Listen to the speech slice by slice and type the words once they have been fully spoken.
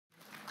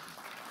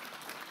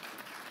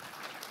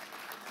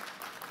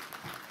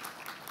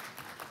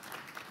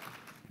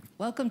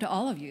Welcome to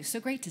all of you. So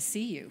great to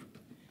see you.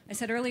 I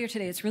said earlier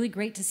today, it's really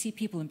great to see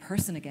people in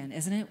person again,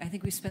 isn't it? I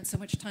think we spent so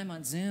much time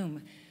on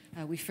Zoom.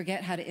 We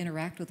forget how to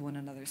interact with one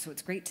another, so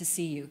it's great to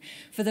see you.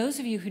 For those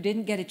of you who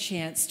didn't get a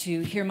chance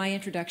to hear my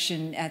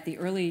introduction at the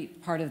early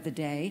part of the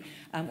day,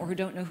 or who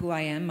don't know who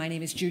I am, my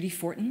name is Judy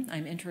Fortin.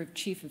 I'm Interim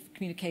Chief of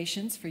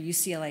Communications for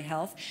UCLA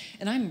Health,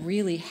 and I'm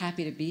really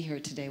happy to be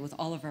here today with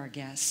all of our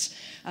guests.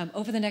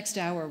 Over the next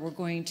hour, we're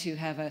going to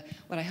have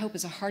what I hope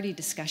is a hearty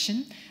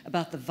discussion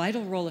about the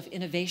vital role of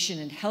innovation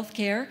in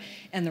healthcare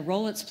and the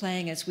role it's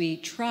playing as we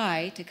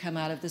try to come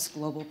out of this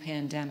global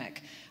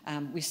pandemic.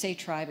 We say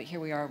try, but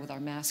here we are with our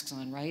masks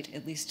on, right?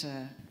 At least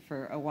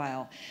for a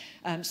while.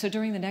 So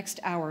during the next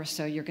hour or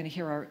so, you're going to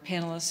hear our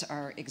panelists,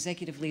 our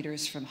executive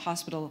leaders from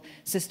hospital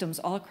systems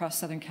all across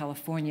Southern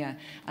California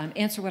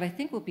answer what I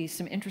think will be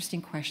some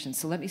interesting questions.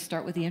 So let me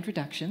start with the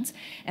introductions.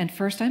 And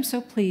first, I'm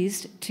so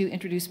pleased to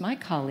introduce my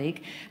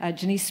colleague,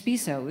 Johnese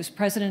Spisso, who's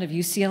president of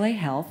UCLA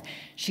Health.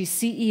 She's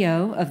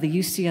CEO of the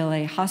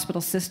UCLA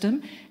Hospital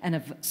System and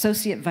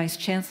Associate Vice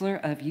Chancellor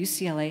of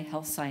UCLA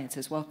Health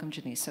Sciences. Welcome,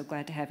 Johnese. So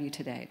glad to have you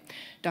today.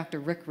 Dr.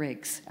 Rick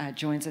Riggs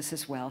joins us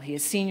as well. He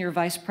is Senior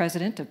Vice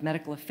President of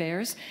Medical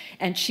Affairs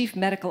and Chief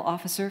Medical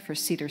Officer for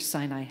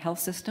Cedars-Sinai Health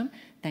System.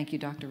 Thank you,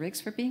 Dr. Riggs,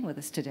 for being with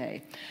us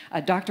today.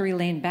 Dr.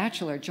 Elaine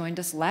Batchlor joined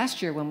us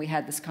last year when we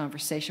had this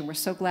conversation. We're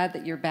so glad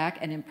that you're back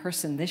and in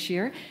person this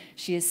year.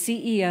 She is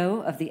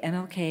CEO of the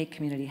MLK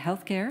Community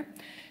Healthcare.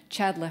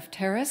 Chad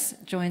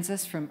Lefteris joins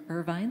us from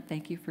Irvine.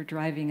 Thank you for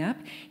driving up.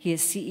 He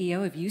is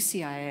CEO of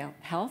UCI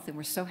Health, and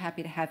we're so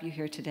happy to have you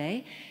here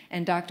today.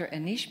 And Dr.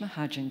 Anish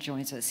Mahajan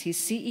joins us. He's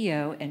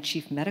CEO and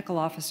Chief Medical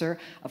Officer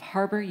of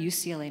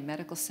Harbor-UCLA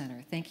Medical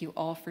Center. Thank you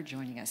all for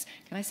joining us.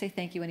 Can I say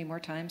thank you any more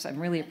times? I'm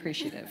really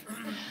appreciative.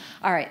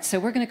 All right, so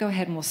we're going to go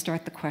ahead and we'll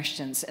start the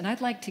questions. And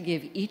I'd like to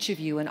give each of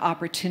you an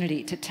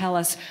opportunity to tell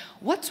us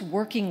what's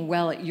working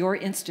well at your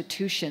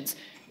institutions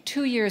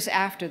 2 years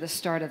after the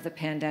start of the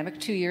pandemic,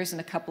 2 years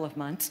and a couple of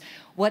months.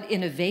 What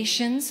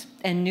innovations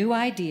and new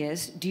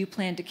ideas do you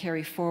plan to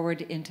carry forward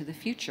into the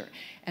future?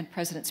 And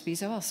President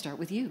Spisso, I'll start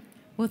with you.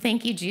 Well,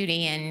 thank you,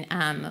 Judy,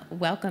 and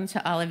welcome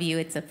to all of you.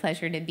 It's a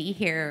pleasure to be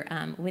here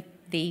with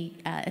the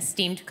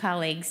esteemed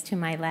colleagues to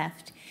my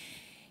left.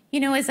 You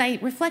know, as I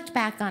reflect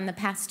back on the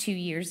past 2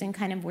 years and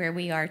kind of where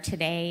we are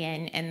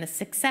today and the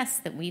success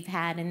that we've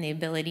had and the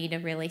ability to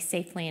really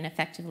safely and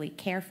effectively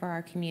care for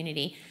our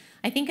community,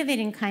 I think of it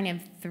in kind of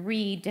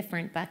 3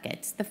 different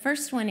buckets. The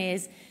first one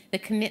is the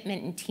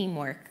commitment and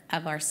teamwork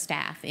of our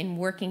staff in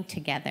working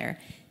together.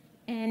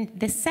 And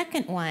the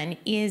second one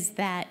is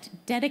that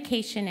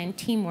dedication and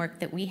teamwork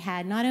that we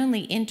had not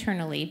only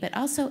internally, but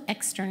also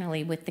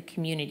externally with the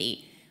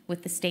community,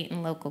 with the state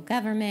and local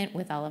government,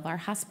 with all of our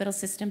hospital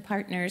system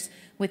partners,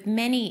 with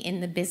many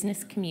in the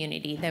business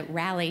community that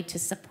rallied to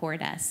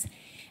support us.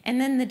 And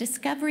then the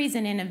discoveries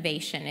and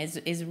innovation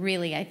is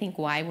really, I think,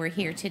 why we're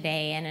here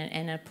today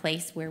and a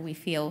place where we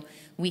feel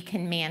we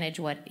can manage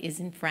what is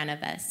in front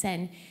of us.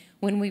 And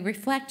when we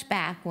reflect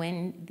back,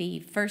 when the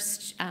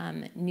first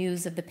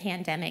news of the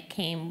pandemic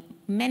came,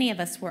 many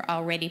of us were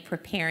already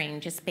preparing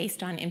just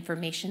based on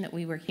information that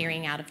we were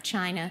hearing out of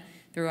China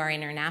through our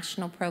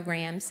international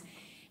programs.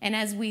 And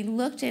as we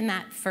looked in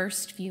that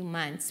first few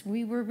months,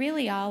 we were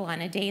really all on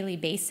a daily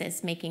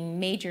basis making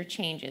major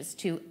changes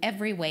to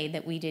every way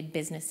that we did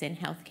business in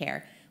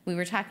healthcare. We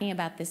were talking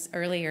about this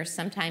earlier.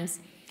 Sometimes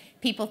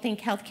people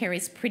think healthcare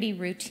is pretty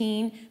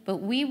routine, but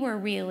we were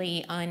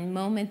really on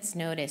moment's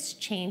notice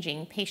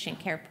changing patient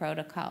care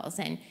protocols.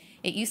 And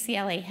at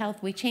UCLA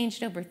Health, we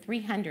changed over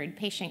 300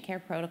 patient care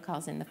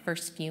protocols in the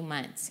first few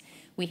months.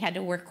 We had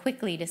to work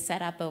quickly to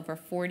set up over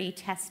 40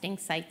 testing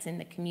sites in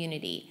the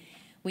community.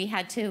 We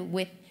had to,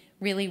 with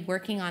really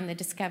working on the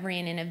discovery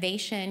and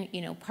innovation,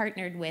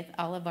 partnered with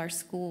all of our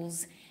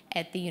schools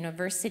at the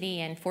university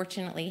and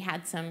fortunately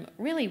had some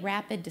really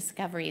rapid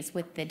discoveries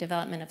with the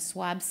development of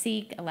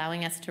SwabSeq,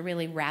 allowing us to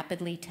really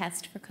rapidly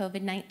test for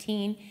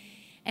COVID-19.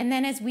 And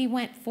then as we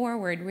went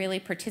forward, really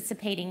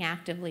participating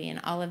actively in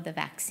all of the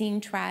vaccine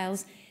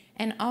trials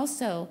and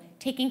also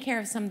taking care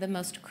of some of the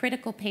most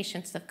critical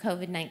patients of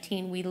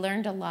COVID-19, we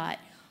learned a lot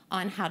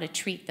on how to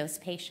treat those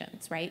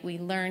patients, right? We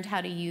learned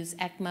how to use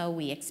ECMO.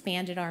 We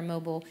expanded our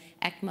mobile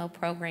ECMO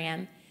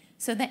program.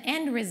 So the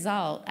end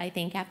result, I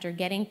think, after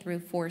getting through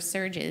 4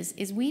 surges,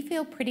 is we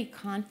feel pretty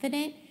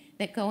confident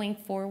that going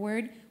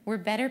forward, we're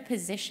better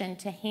positioned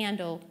to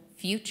handle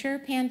future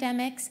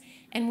pandemics.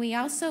 And we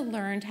also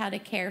learned how to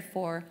care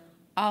for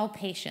all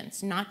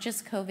patients, not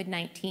just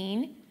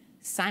COVID-19,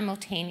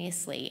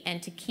 simultaneously,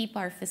 and to keep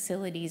our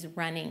facilities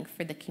running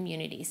for the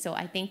community. So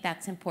I think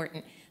that's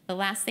important. The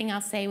last thing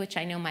I'll say, which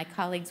I know my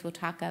colleagues will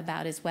talk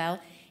about as well,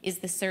 is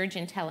the surge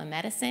in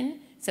telemedicine.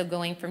 So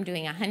going from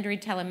doing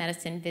 100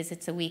 telemedicine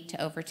visits a week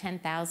to over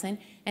 10,000,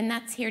 and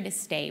that's here to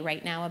stay.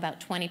 Right now, about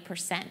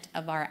 20%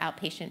 of our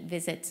outpatient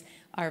visits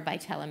are by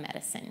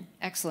telemedicine.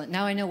 Excellent.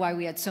 Now I know why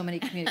we had so many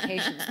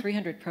communications,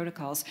 300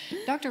 protocols.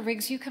 Dr.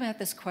 Riggs, you come at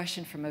this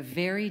question from a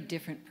very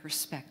different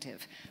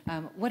perspective.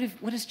 What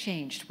has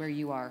changed where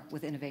you are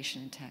with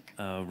innovation in tech?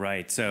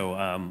 Right.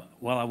 So,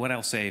 well, what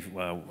I'll say,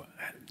 for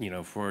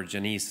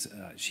Johnese,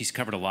 she's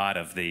covered a lot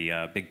of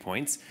the big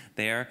points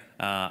there.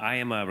 I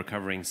am a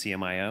recovering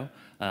CMIO.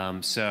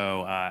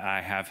 So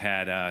I have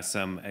had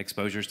some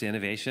exposures to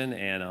innovation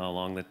and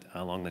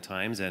along the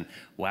times, and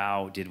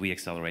wow, did we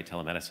accelerate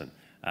telemedicine.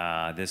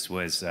 This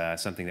was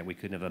something that we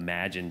couldn't have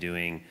imagined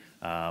doing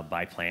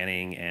by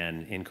planning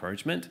and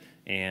encouragement.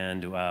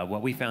 And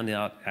what we found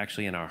out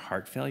actually in our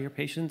heart failure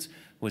patients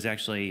was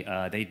actually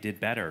they did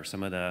better.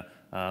 Some of the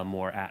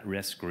more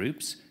at-risk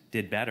groups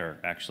did better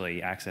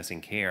actually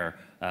accessing care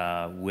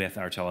with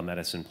our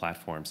telemedicine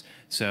platforms.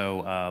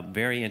 So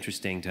very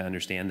interesting to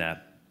understand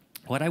that.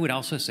 What I would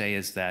also say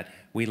is that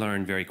we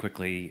learned very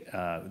quickly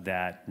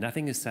that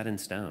nothing is set in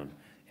stone.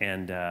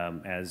 And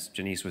as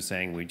Johnese was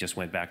saying, we just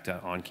went back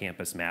to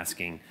on-campus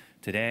masking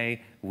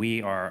today.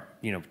 We are,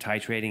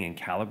 titrating and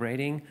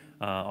calibrating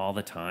all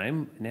the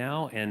time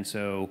now. And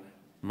so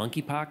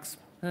monkeypox,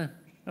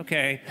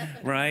 okay,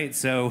 right?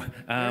 So,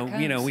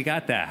 we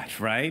got that,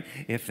 right?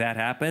 If that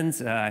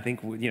happens, I think,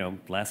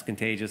 less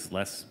contagious,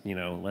 less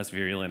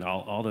virulent,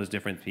 all those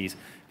different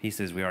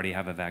pieces, we already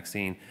have a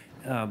vaccine.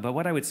 But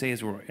what I would say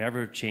is we're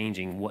ever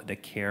changing what the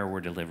care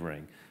we're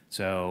delivering.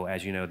 So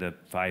as you know, the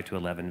 5 to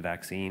 11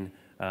 vaccine,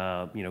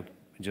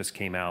 just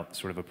came out,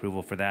 sort of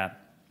approval for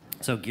that.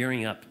 So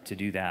gearing up to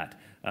do that.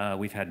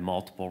 We've had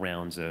multiple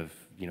rounds of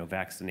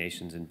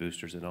vaccinations and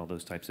boosters and all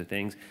those types of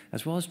things,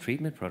 as well as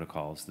treatment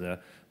protocols. The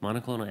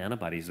monoclonal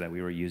antibodies that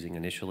we were using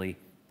initially,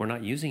 we're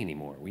not using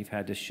anymore. We've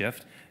had to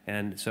shift.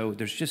 And so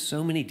there's just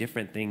so many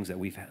different things that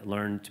we've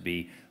learned to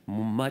be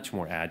much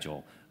more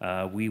agile.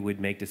 We would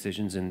make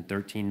decisions in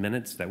 13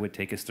 minutes that would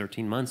take us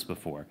 13 months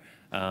before.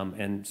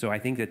 And so I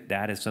think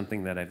that is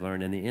something that I've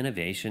learned. And the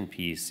innovation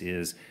piece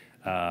is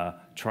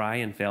try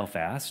and fail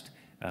fast.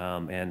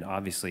 And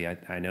obviously,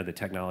 I know the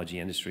technology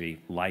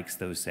industry likes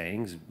those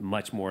sayings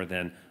much more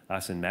than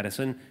us in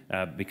medicine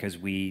because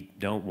we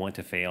don't want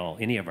to fail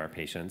any of our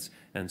patients.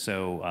 And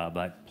so,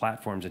 but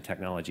platforms and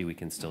technology, we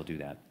can still do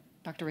that.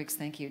 Dr. Riggs,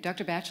 thank you.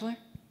 Dr. Batchlor?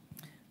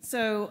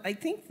 So I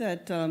think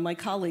that my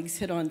colleagues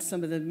hit on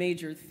some of the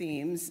major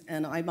themes,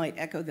 and I might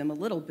echo them a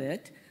little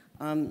bit.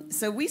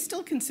 So we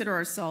still consider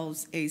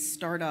ourselves a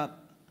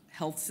startup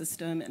health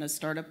system and a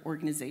startup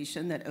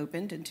organization that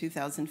opened in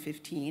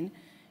 2015.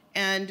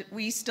 And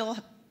we still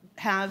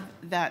have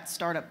that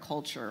startup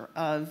culture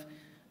of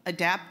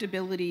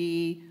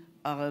adaptability,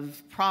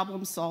 of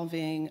problem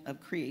solving, of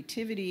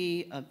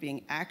creativity, of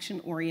being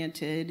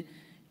action-oriented,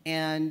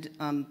 and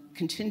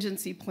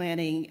contingency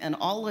planning, and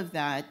all of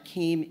that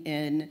came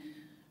in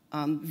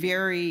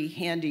very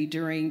handy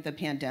during the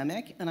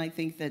pandemic. And I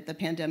think that the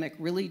pandemic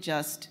really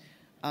just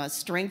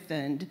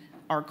strengthened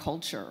our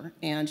culture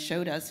and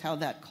showed us how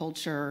that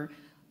culture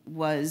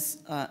was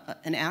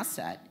an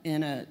asset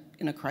in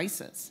a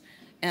crisis.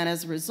 And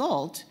as a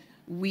result,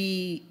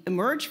 we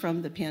emerged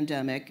from the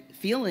pandemic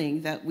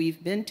feeling that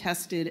we've been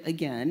tested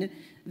again,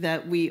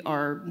 that we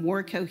are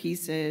more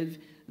cohesive,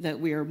 that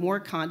we are more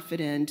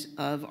confident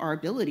of our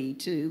ability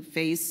to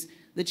face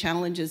the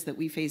challenges that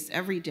we face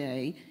every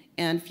day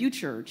and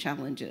future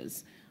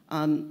challenges.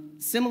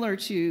 Similar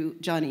to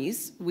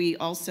Johnese, we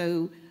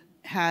also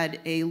had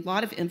a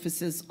lot of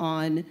emphasis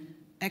on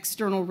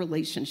external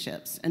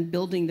relationships and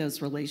building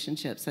those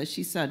relationships, as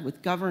she said,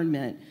 with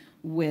government,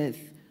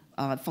 with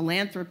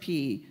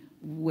philanthropy,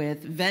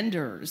 with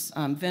vendors.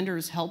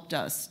 Vendors helped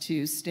us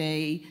to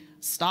stay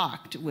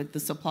stocked with the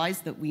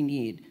supplies that we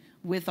need,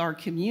 with our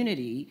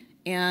community.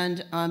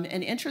 And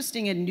an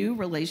interesting and new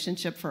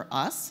relationship for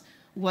us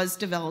was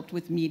developed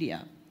with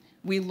media.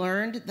 We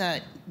learned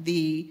that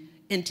the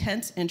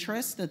intense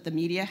interest that the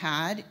media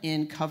had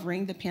in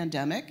covering the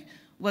pandemic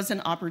was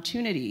an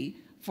opportunity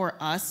for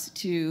us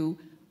to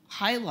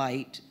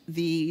highlight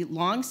the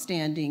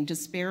longstanding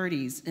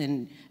disparities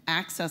in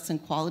access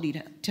and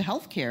quality to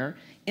healthcare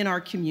in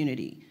our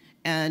community.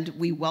 And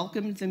we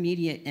welcomed the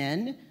media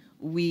in.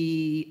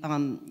 We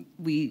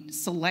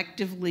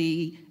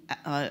selectively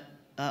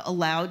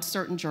allowed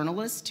certain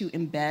journalists to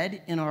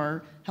embed in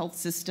our health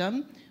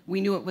system. We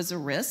knew it was a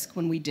risk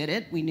when we did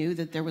it. We knew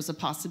that there was a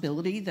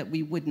possibility that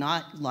we would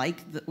not like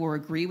or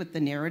agree with the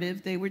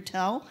narrative they would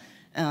tell.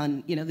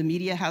 And the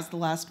media has the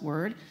last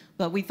word,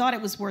 but we thought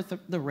it was worth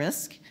the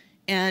risk.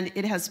 And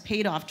it has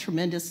paid off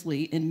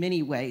tremendously in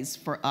many ways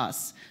for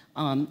us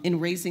in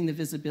raising the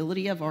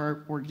visibility of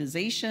our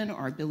organization,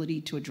 our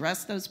ability to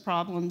address those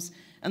problems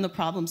and the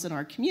problems in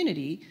our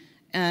community.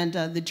 And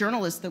the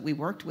journalists that we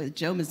worked with,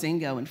 Joe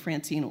Mazingo and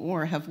Francine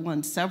Orr, have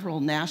won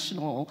several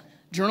national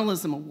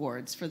journalism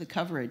awards for the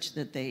coverage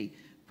that they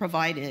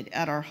provided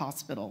at our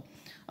hospital.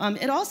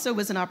 It also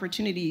was an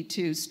opportunity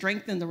to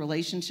strengthen the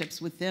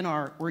relationships within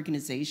our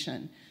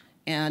organization.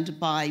 And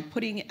by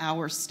putting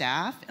our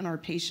staff and our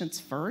patients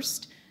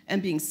first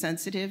and being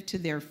sensitive to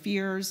their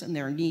fears and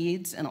their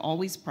needs and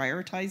always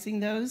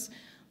prioritizing those,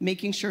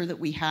 making sure that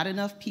we had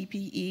enough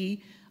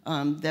PPE,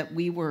 that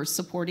we were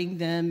supporting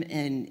them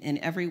in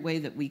every way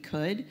that we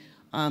could.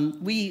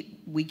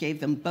 We gave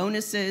them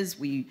bonuses.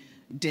 We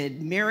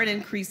did merit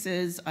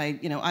increases.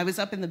 I was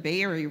up in the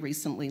Bay Area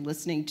recently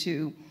listening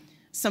to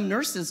some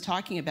nurses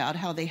talking about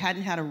how they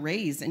hadn't had a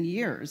raise in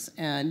years.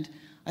 And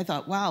I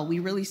thought, wow, we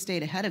really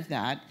stayed ahead of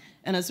that.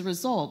 And as a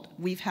result,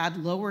 we've had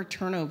lower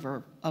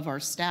turnover of our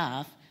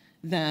staff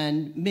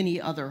than many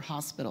other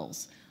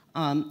hospitals.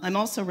 I'm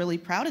also really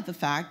proud of the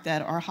fact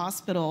that our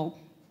hospital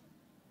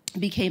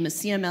became a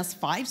CMS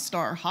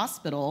 5-star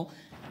hospital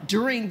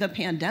during the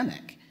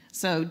pandemic.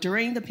 So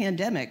during the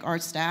pandemic, our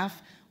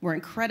staff were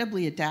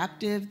incredibly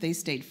adaptive. They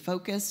stayed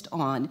focused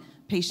on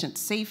patient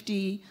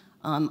safety.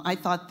 I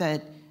thought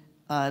that,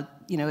 at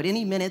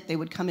any minute they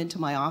would come into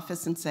my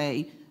office and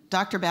say,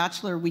 Dr.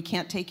 Batchlor, we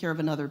can't take care of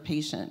another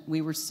patient.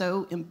 We were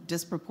so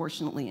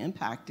disproportionately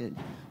impacted,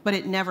 but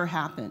it never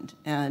happened.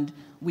 And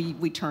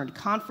we turned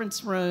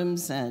conference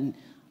rooms and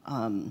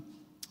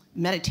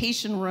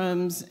meditation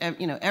rooms,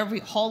 every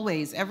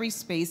hallways, every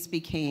space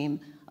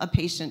became a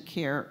patient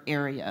care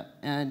area.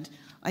 And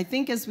I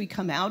think as we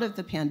come out of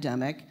the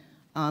pandemic,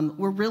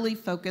 we're really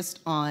focused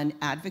on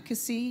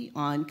advocacy,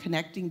 on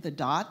connecting the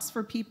dots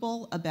for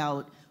people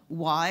about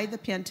why the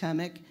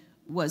pandemic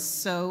was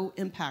so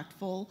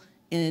impactful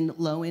in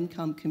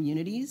low-income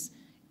communities,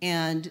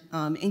 and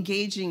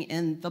engaging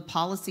in the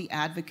policy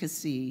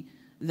advocacy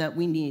that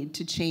we need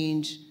to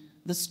change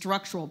the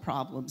structural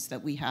problems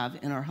that we have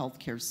in our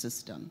healthcare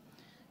system.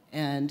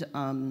 And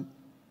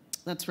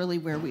that's really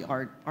where we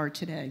are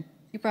today.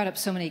 You brought up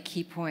so many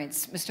key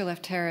points. Mr.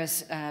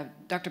 Lefteris,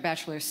 Dr.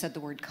 Batchlor said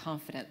the word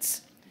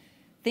confidence.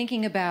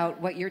 Thinking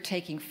about what you're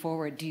taking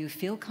forward, do you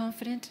feel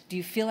confident? Do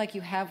you feel like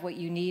you have what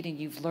you need and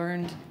you've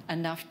learned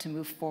enough to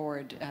move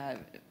forward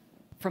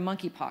for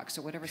monkeypox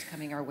or whatever's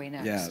coming our way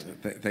next?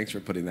 Yeah, thanks for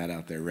putting that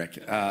out there,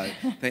 Rick.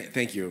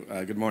 Thank you.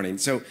 Good morning.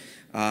 So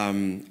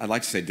I'd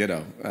like to say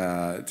ditto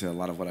to a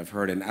lot of what I've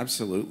heard, and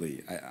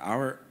absolutely,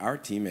 our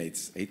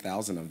teammates,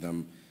 8,000 of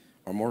them,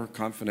 are more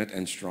confident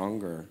and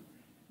stronger.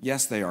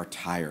 Yes, they are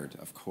tired,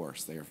 of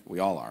course. We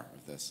all are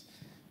of this.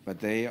 But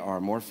they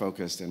are more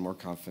focused and more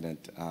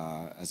confident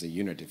as a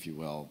unit, if you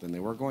will, than they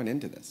were going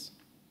into this.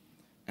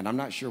 And I'm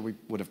not sure we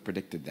would have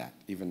predicted that,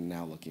 even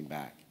now looking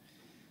back.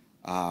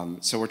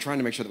 So we're trying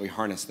to make sure that we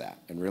harness that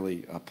and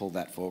really pull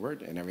that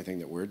forward in everything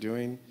that we're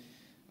doing.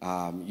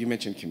 You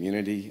mentioned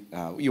community.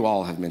 You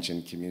all have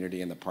mentioned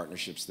community and the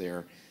partnerships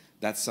there.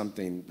 That's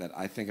something that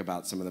I think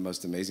about some of the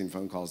most amazing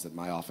phone calls that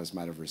my office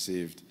might have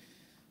received,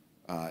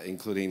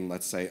 including,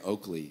 let's say,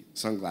 Oakley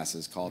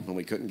Sunglasses called when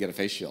we couldn't get a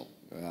face shield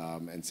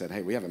and said,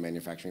 hey, we have a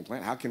manufacturing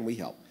plant. How can we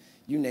help?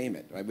 You name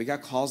it. Right? We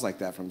got calls like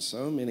that from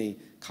so many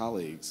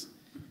colleagues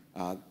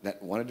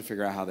that wanted to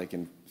figure out how they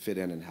can fit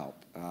in and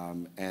help.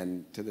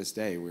 And to this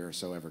day, we are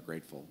so ever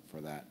grateful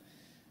for that.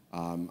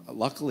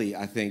 Luckily,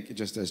 I think,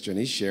 just as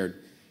Johnese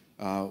shared,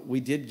 we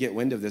did get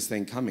wind of this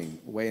thing coming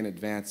way in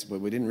advance, but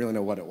we didn't really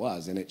know what it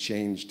was, and it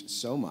changed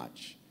so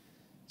much.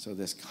 So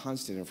this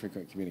constant and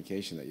frequent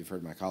communication that you've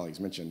heard my colleagues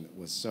mention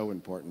was so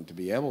important to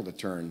be able to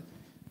turn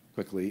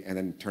quickly and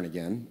then turn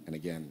again and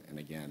again and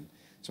again.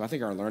 So I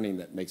think our learning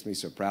that makes me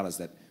so proud is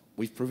that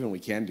we've proven we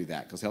can do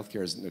that, because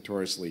healthcare is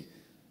notoriously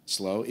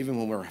slow. Even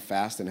when we're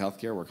fast in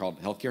healthcare, we're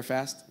called healthcare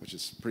fast, which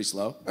is pretty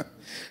slow.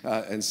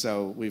 And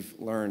so we've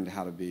learned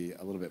how to be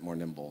a little bit more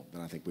nimble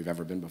than I think we've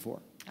ever been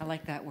before. I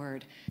like that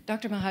word.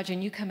 Dr.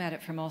 Mahajan, you come at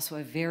it from also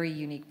a very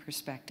unique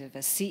perspective.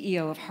 As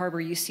CEO of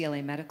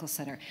Harbor-UCLA Medical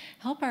Center,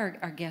 help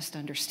our guest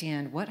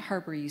understand what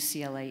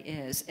Harbor-UCLA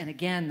is. And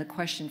again, the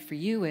question for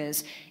you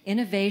is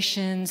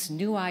innovations,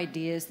 new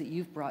ideas that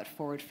you've brought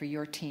forward for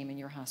your team and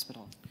your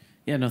hospital.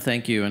 Yeah, no,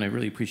 thank you, and I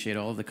really appreciate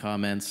all of the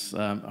comments.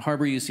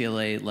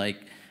 Harbor-UCLA, like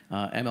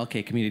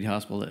MLK Community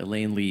Hospital that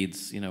Elaine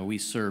leads, we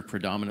serve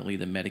predominantly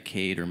the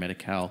Medicaid or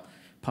Medi-Cal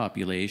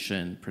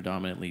population,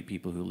 predominantly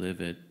people who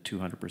live at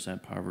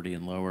 200% poverty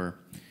and lower.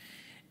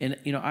 And,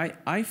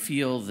 I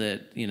feel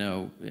that,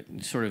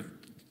 sort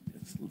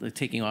of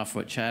taking off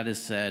what Chad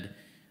has said,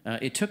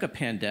 it took a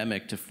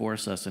pandemic to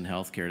force us in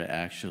healthcare to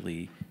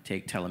actually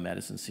take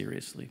telemedicine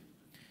seriously.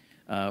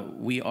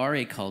 We are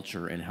a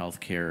culture in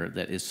healthcare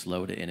that is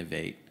slow to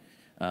innovate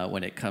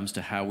when it comes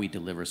to how we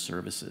deliver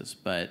services.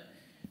 But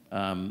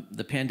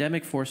the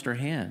pandemic forced our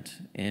hand,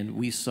 and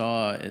we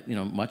saw,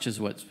 much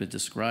as what's been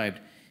described,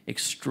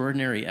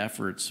 extraordinary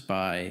efforts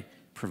by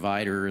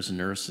providers,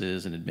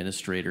 nurses, and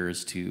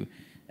administrators to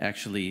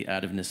actually,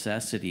 out of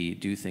necessity,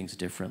 do things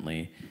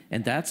differently.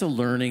 And that's a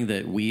learning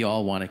that we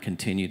all want to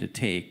continue to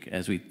take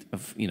as we,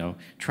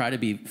 try to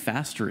be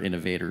faster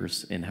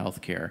innovators in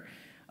healthcare.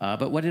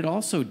 But what it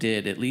also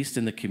did, at least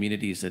in the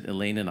communities that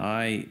Elaine and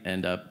I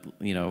end up,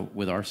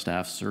 with our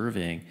staff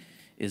serving,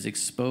 is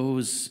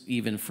expose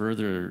even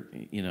further,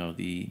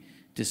 the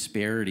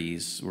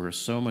disparities were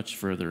so much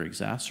further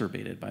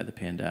exacerbated by the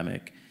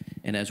pandemic.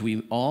 And as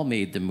we all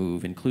made the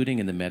move, including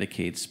in the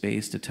Medicaid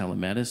space, to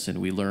telemedicine,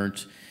 we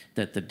learned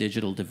that the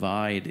digital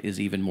divide is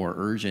even more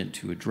urgent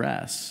to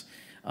address.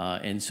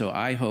 And so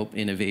I hope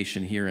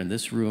innovation here in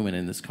this room and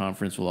in this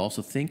conference will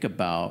also think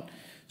about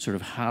sort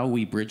of how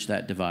we bridge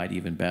that divide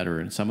even better.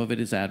 And some of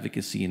it is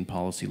advocacy and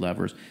policy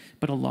levers,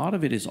 but a lot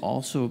of it is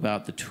also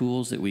about the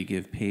tools that we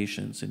give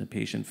patients in a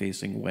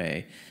patient-facing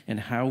way and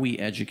how we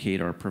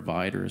educate our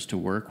providers to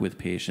work with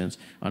patients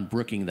on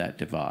brooking that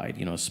divide.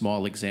 A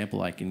small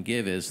example I can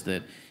give is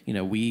that,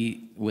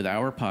 we, with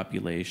our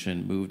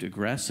population, moved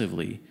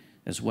aggressively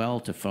as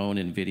well to phone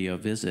and video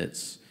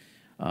visits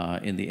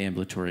in the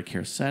ambulatory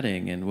care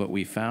setting. And what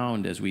we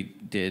found as we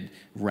did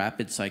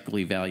rapid cycle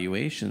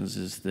evaluations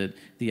is that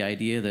the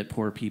idea that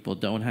poor people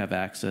don't have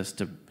access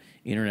to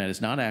internet is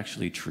not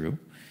actually true,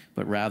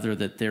 but rather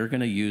that they're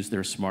going to use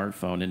their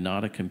smartphone and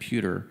not a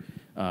computer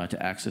to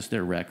access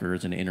their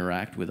records and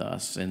interact with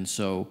us. And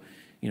so,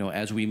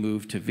 as we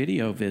move to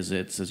video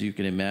visits, as you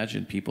can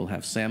imagine, people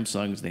have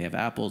Samsungs, they have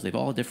Apples, they have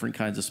all different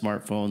kinds of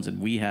smartphones,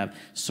 and we have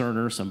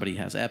Cerner, somebody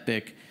has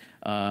Epic.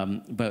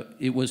 But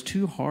it was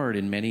too hard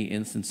in many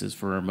instances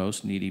for our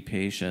most needy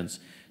patients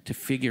to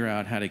figure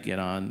out how to get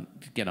on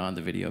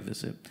the video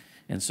visit.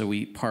 And so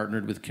we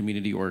partnered with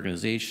community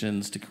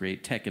organizations to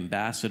create tech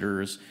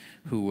ambassadors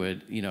who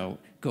would,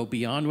 go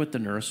beyond what the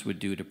nurse would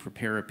do to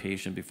prepare a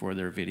patient before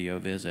their video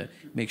visit,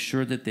 make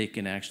sure that they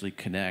can actually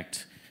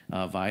connect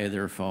via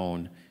their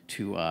phone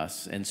to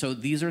us. And so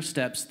these are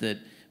steps that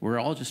we're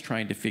all just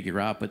trying to figure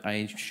out, but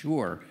I'm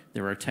sure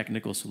there are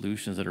technical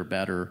solutions that are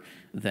better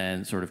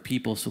than sort of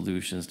people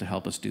solutions to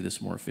help us do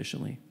this more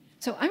efficiently.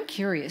 So I'm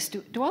curious,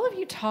 do all of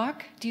you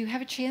talk? Do you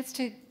have a chance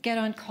to get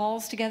on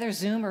calls together,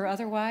 Zoom or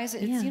otherwise?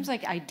 It seems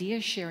like idea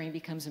sharing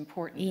becomes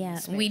important. Yeah,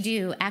 we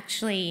do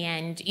actually,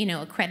 and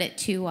a credit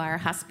to our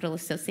Hospital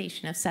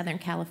Association of Southern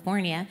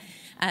California.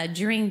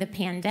 During the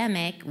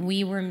pandemic,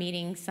 we were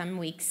meeting some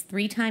weeks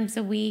 3 times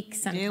a week,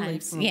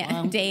 sometimes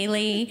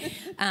daily.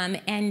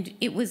 And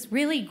it was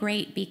really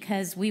great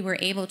because we were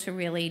able to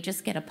really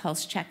just get a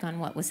pulse check on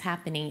what was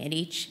happening at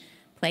each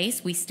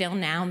place. We still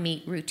now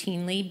meet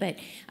routinely, but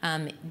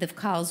the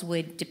calls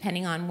would,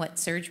 depending on what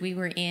surge we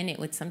were in, it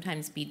would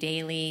sometimes be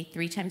daily,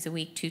 3 times a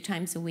week, 2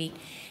 times a week.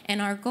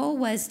 And our goal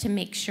was to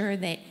make sure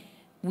that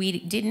we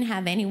didn't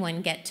have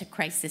anyone get to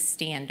crisis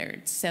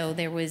standards. So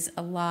there was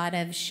a lot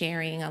of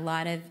sharing, a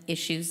lot of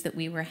issues that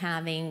we were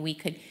having. We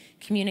could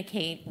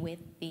communicate with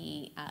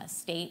the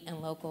state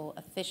and local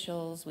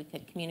officials. We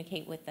could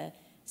communicate with the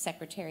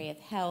Secretary of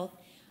Health.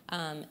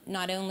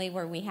 Not only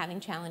were we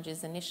having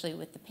challenges initially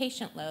with the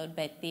patient load,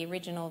 but the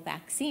original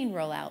vaccine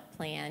rollout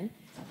plan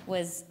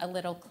was a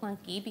little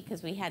clunky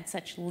because we had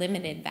such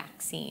limited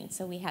vaccine.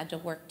 So we had to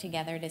work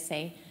together to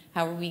say,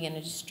 how are we going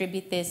to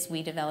distribute this?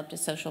 We developed a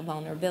social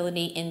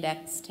vulnerability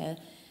index to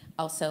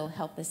also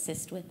help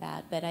assist with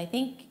that. But I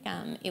think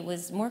it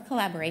was more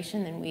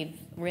collaboration than we've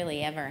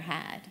really ever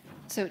had.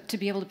 So to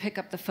be able to pick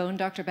up the phone,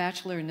 Dr.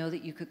 Batchlor, and know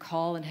that you could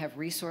call and have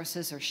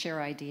resources or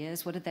share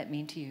ideas, what did that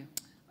mean to you?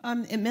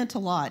 It meant a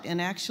lot.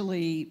 And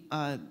actually,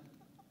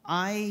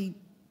 I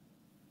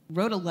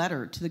wrote a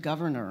letter to the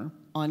governor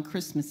on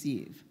Christmas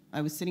Eve.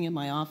 I was sitting in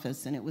my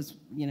office, and it was,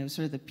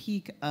 sort of the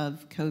peak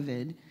of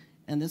COVID.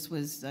 And this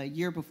was a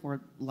year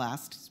before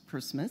last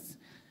Christmas.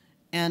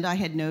 And I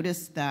had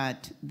noticed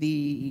that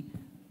the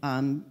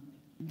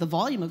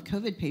volume of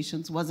COVID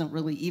patients wasn't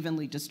really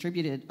evenly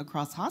distributed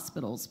across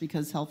hospitals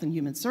because Health and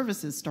Human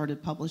Services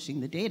started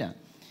publishing the data.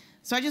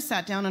 So I just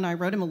sat down and I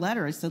wrote him a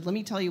letter. I said, let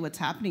me tell you what's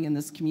happening in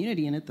this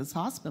community and at this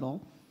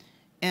hospital.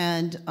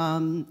 And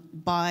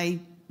by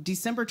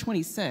December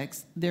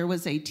 26th, there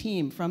was a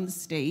team from the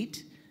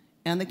state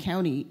and the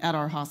county at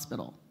our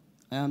hospital.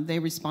 They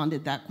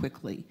responded that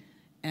quickly.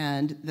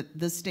 And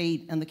the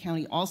state and the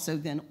county also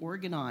then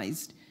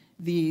organized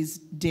these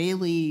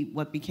daily,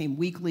 what became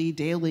weekly,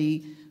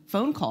 daily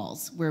phone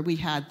calls where we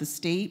had the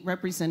state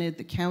represented,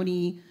 the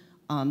county,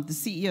 the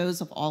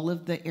CEOs of all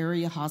of the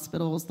area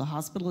hospitals, the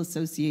hospital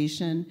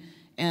association,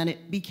 and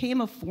it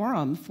became a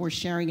forum for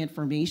sharing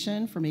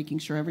information, for making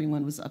sure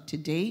everyone was up to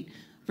date,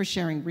 for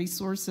sharing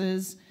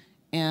resources,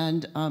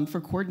 and for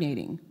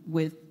coordinating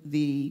with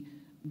the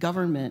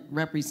government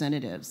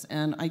representatives.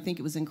 And I think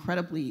it was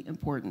incredibly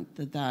important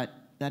that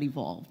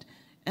evolved.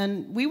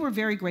 And we were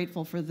very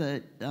grateful for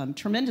the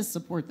tremendous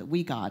support that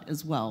we got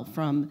as well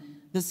from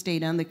the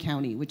state and the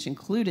county, which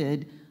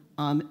included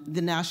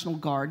the National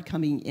Guard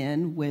coming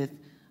in with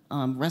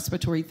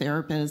respiratory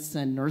therapists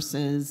and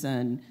nurses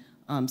and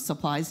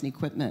supplies and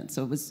equipment.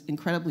 So it was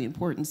incredibly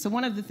important. So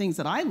one of the things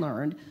that I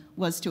learned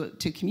was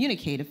to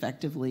communicate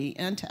effectively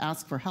and to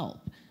ask for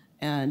help.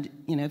 And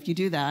if you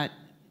do that,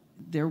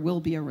 there will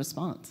be a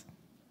response.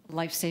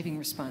 Life-saving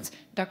response.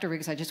 Dr.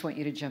 Riggs, I just want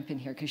you to jump in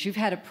here because you've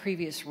had a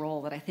previous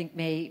role that I think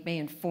may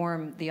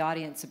inform the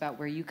audience about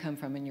where you come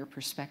from and your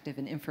perspective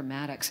in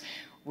informatics.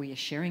 Were you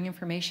sharing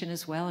information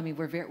as well? I mean,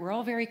 we're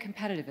all very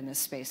competitive in this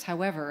space.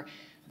 However,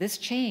 this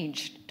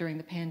changed during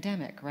the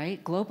pandemic,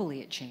 right?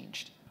 Globally, it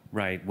changed.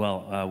 Right.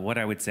 Well, what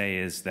I would say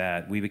is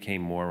that we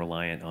became more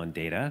reliant on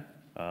data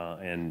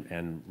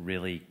and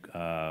really,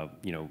 at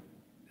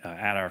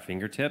our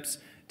fingertips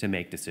to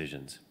make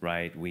decisions.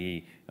 Right.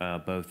 We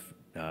both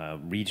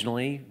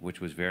regionally, which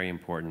was very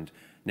important.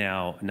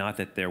 Now, not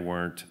that there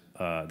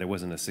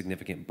wasn't a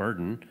significant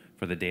burden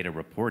for the data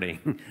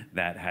reporting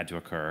that had to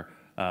occur,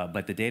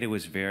 But the data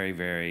was very,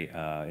 very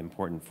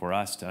important for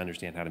us to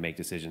understand how to make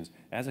decisions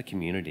as a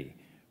community,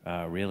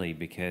 really,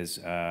 because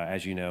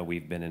as you know,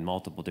 we've been in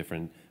multiple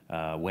different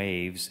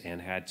waves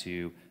and had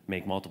to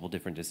make multiple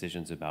different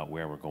decisions about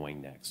where we're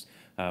going next.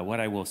 What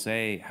I will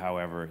say,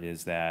 however,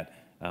 is that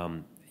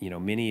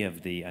many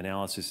of the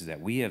analyses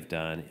that we have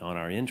done on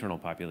our internal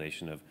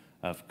population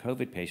of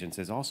COVID patients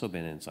has also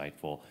been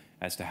insightful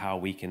as to how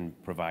we can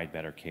provide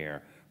better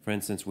care. For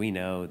instance, we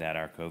know that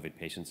our COVID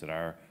patients at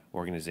our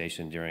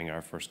organization during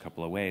our first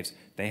couple of waves,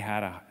 they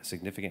had a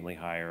significantly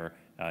higher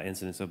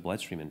incidence of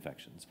bloodstream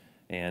infections.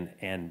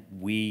 And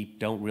we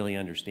don't really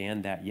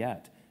understand that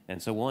yet.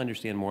 And so we'll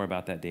understand more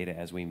about that data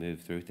as we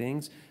move through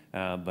things,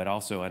 but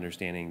also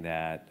understanding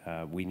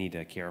that we need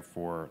to care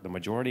for the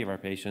majority of our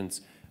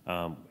patients,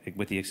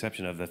 with the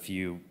exception of the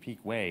few peak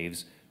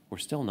waves, we're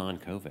still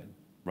non-COVID,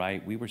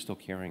 right? We were still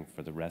caring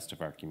for the rest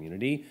of our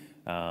community,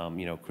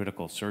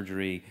 critical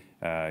surgery,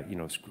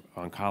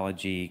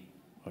 oncology,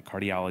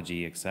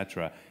 cardiology, et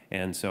cetera.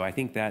 And so I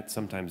think that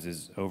sometimes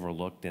is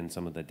overlooked in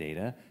some of the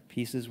data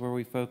pieces where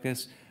we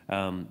focus.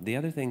 The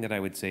other thing that I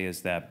would say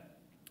is that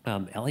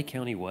LA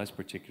County was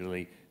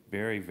particularly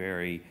very,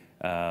 very,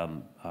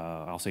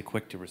 I'll say,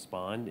 quick to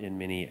respond in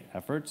many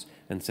efforts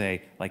and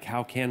say, like,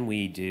 how can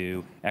we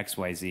do X,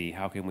 Y, Z?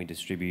 How can we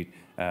distribute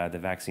the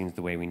vaccines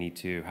the way we need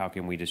to? How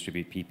can we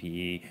distribute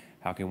PPE?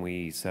 How can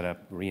we set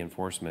up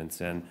reinforcements?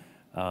 And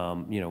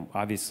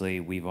obviously,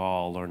 we've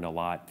all learned a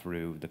lot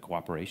through the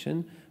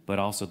cooperation, but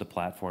also the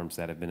platforms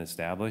that have been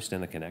established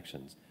and the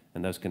connections.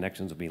 And those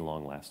connections will be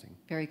long-lasting.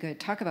 Very good.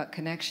 Talk about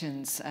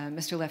connections.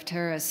 Mr.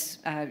 Lefteris,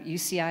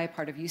 UCI,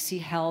 part of UC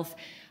Health.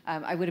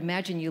 I would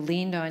imagine you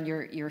leaned on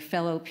your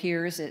fellow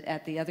peers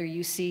at the other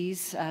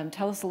UCs.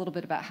 Tell us a little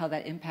bit about how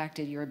that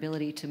impacted your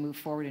ability to move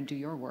forward and do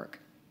your work.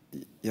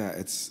 Yeah,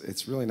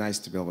 it's really nice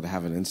to be able to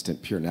have an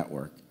instant peer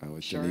network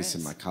with Sure Johnese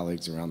and my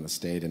colleagues around the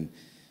state. And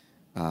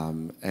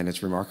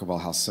it's remarkable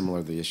how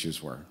similar the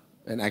issues were.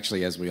 And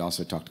actually, as we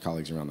also talked to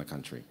colleagues around the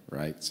country,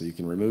 right? So you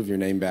can remove your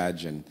name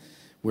badge and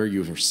where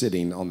you were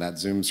sitting on that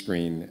Zoom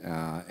screen,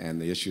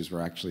 and the issues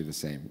were actually the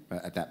same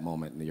at that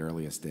moment in the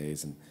earliest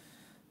days.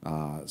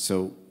 And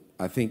so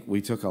I think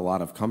we took a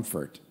lot of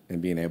comfort in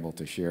being able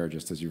to share,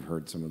 just as you've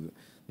heard some of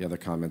the other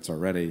comments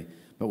already,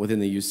 but within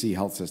the UC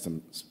health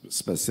system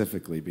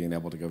specifically, being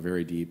able to go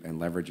very deep and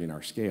leveraging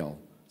our scale,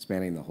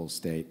 spanning the whole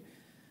state.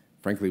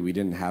 Frankly, we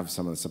didn't have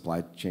some of the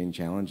supply chain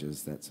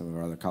challenges that some of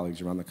our other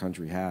colleagues around the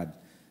country had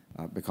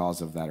because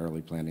of that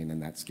early planning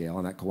and that scale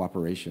and that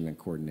cooperation and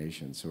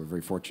coordination. So we're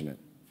very fortunate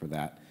for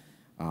that.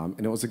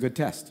 And it was a good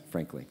test,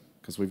 frankly,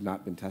 because we've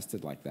not been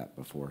tested like that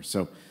before.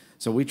 So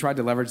we tried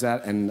to leverage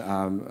that, and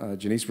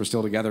Johnese, we're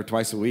still together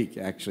twice a week,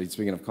 actually,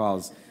 speaking of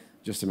calls,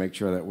 just to make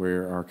sure that we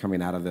are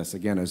coming out of this,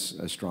 again,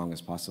 as strong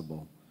as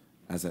possible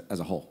as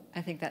a whole.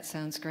 I think that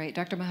sounds great.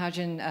 Dr.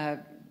 Mahajan,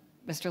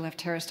 Mr.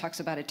 Lefteris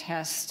talks about a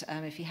test.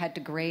 If you had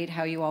to grade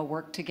how you all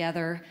work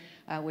together,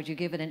 would you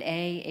give it an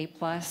A,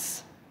 A+?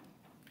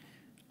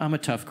 I'm a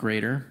tough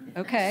grader.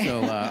 Okay.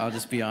 So I'll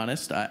just be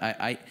honest.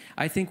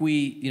 I think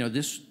we,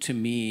 this to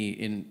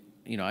me,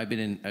 I've been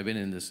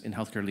in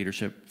healthcare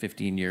leadership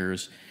 15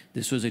 years.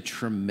 This was a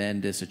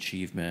tremendous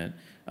achievement.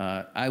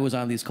 I was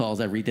on these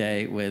calls every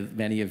day with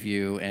many of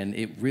you, and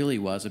it really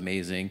was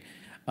amazing.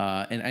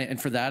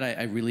 And for that,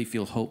 I really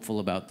feel hopeful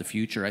about the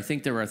future. I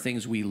think there are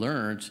things we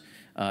learned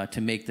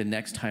to make the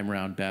next time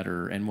around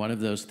better. And one of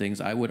those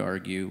things I would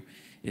argue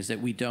is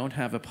that we don't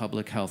have a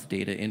public health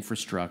data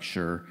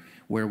infrastructure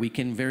where we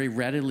can very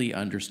readily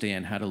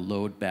understand how to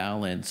load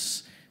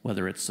balance,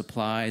 whether it's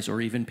supplies or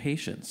even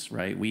patients,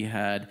 right? We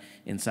had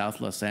in South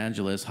Los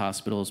Angeles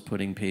hospitals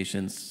putting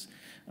patients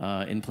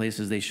in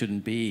places they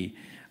shouldn't be.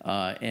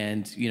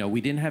 And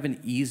we didn't have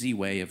an easy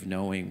way of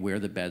knowing where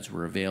the beds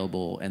were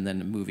available and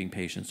then moving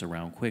patients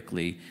around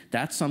quickly.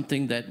 That's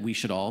something that we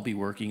should all be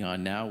working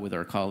on now with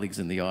our colleagues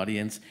in the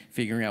audience,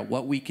 figuring out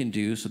what we can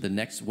do so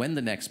when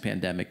the next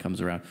pandemic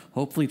comes around,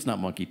 hopefully it's not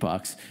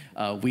monkeypox,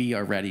 we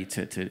are ready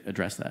to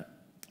address that.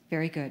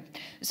 Very good.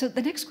 So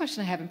the next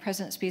question I have, and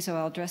President Spisso,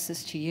 I'll address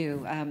this to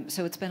you.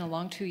 So it's been a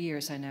long 2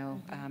 years, I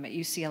know, at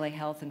UCLA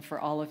Health and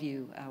for all of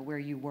you where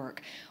you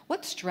work.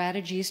 What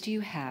strategies do you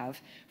have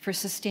for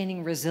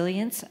sustaining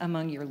resilience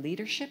among your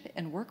leadership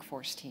and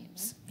workforce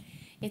teams?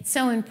 It's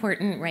so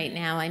important right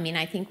now. I mean,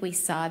 I think we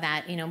saw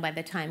that, by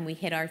the time we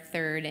hit our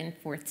third and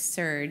fourth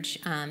surge,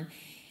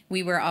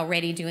 we were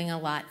already doing a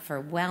lot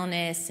for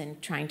wellness and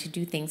trying to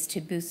do things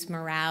to boost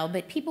morale,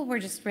 but people were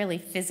just really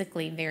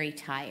physically very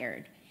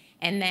tired.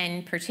 And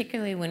then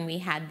particularly when we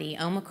had the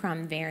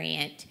Omicron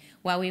variant,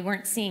 while we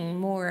weren't seeing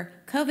more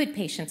COVID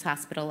patients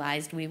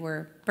hospitalized, we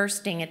were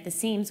bursting at the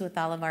seams with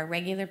all of our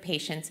regular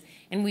patients,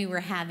 and we were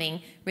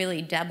having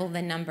really double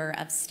the number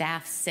of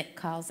staff sick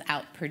calls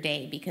out per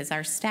day because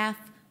our staff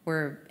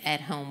were at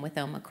home with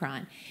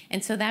Omicron.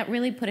 And so that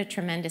really put a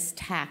tremendous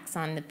tax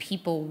on the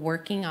people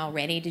working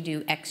already to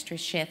do extra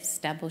shifts,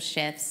 double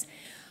shifts.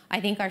 I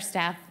think our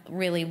staff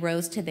really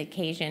rose to the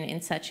occasion in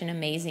such an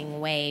amazing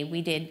way.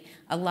 We did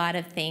a lot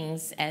of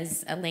things,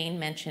 as Elaine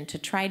mentioned, to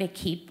try to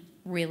keep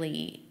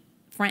really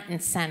front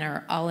and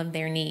center all of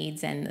their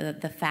needs and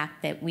the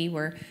fact that we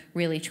were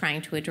really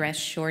trying to address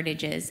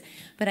shortages.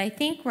 But I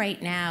think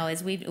right now,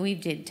 as we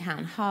did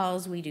town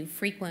halls, we do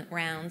frequent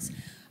rounds,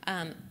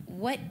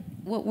 what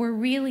we're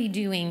really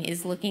doing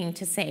is looking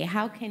to say,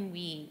 how can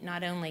we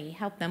not only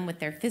help them with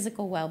their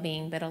physical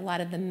well-being, but a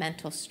lot of the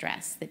mental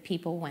stress that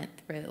people went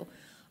through.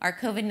 Our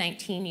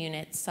COVID-19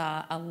 unit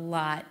saw a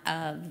lot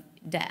of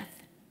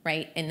death,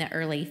 right, in the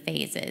early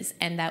phases,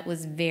 and that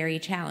was very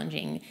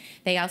challenging.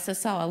 They also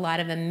saw a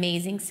lot of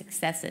amazing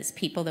successes,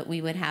 people that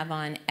we would have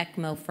on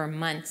ECMO for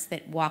months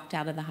that walked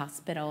out of the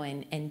hospital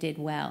and did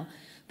well.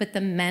 But the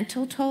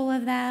mental toll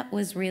of that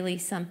was really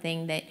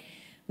something that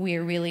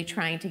we're really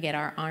trying to get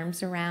our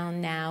arms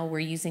around now. We're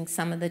using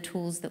some of the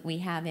tools that we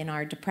have in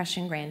our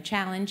Depression Grand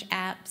Challenge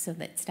app so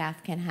that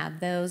staff can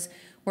have those.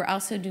 We're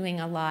also doing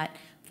a lot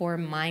for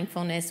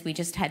mindfulness. We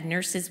just had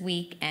Nurses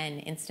Week,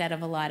 and instead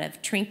of a lot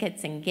of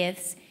trinkets and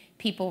gifts,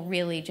 people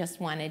really just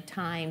wanted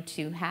time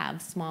to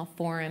have small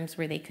forums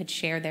where they could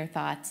share their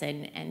thoughts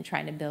and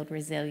try to build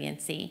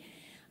resiliency.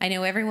 I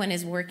know everyone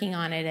is working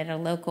on it at a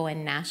local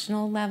and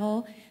national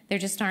level. There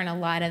just aren't a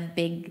lot of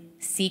big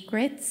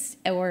secrets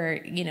or,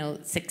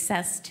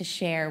 success to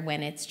share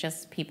when it's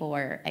just people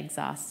are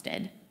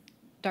exhausted.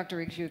 Dr.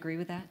 Riggs, you agree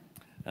with that?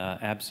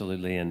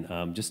 Absolutely,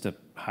 and just to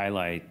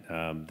highlight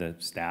the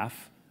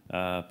staff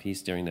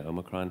piece during the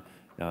Omicron,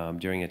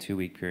 during a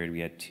 2-week period,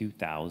 we had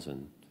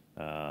 2,000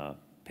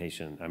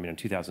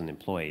 2,000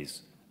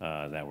 employees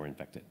that were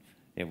infected.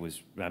 It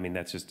was,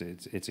 that's just,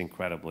 it's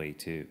incredible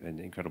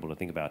to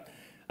think about.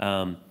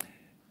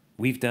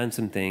 We've done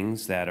some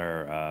things that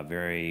are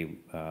very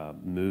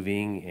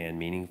moving and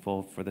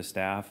meaningful for the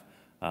staff.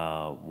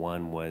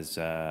 One was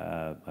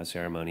a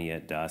ceremony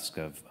at dusk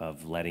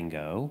of letting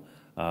go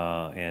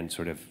and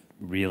sort of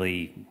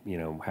really,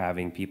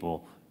 having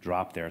people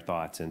drop their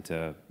thoughts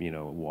into,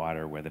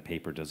 water where the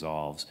paper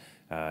dissolves.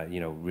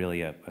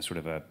 Really a sort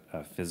of a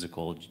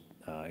physical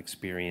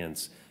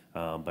experience,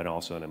 but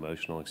also an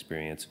emotional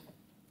experience.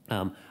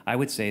 I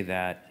would say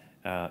that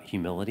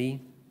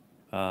humility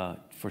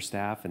for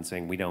staff and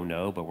saying, we don't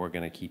know, but we're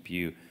going to keep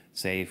you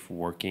safe,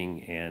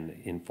 working, and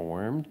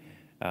informed.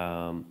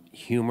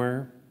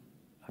 Humor,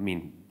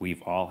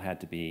 we've all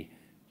had to be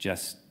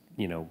just,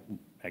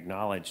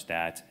 acknowledge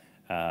that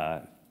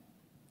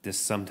this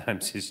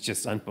sometimes is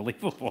just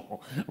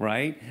unbelievable,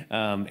 right?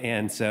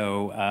 And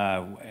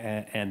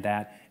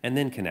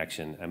then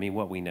connection.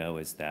 What we know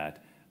is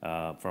that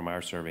from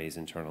our surveys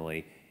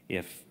internally,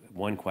 if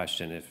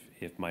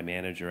my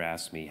manager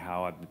asks me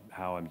how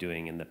I'm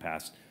doing in the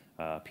past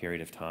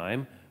period of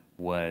time,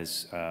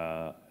 was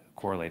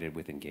correlated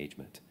with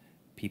engagement.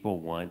 People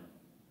want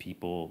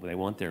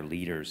their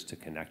leaders to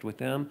connect with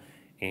them,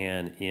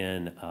 and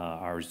in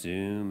our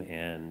Zoom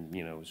and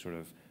sort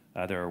of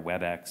other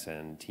WebEx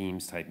and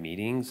Teams type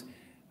meetings,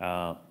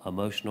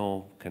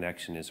 emotional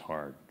connection is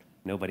hard.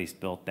 Nobody's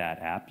built that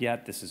app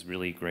yet. This is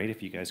really great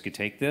if you guys could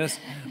take this,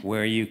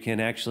 where you can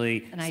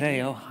actually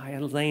say, oh, hi,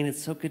 Elaine,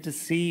 it's so good to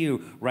see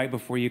you, right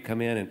before you come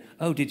in. And,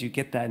 oh, did you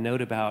get that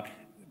note about,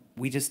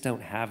 we just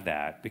don't have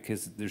that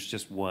because there's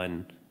just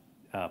one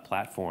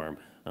platform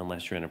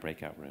unless you're in a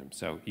breakout room.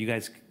 So you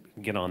guys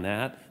get on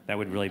that. That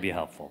would really be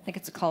helpful. I think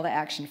it's a call to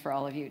action for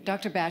all of you.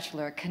 Dr.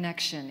 Batchlor,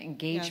 connection,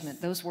 engagement,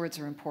 yes. Those words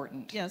are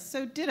important. Yes,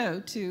 so ditto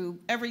to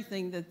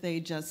everything that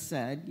they just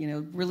said.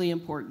 Really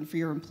important for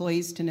your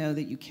employees to know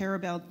that you care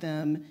about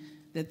them,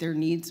 that their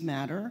needs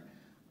matter,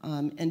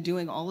 and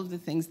doing all of the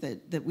things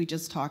that we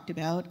just talked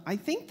about. I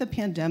think the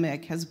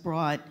pandemic has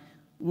brought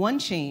one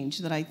change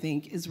that I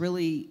think is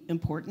really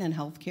important in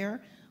healthcare.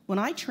 When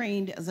I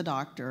trained as a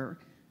doctor,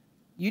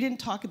 you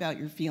didn't talk about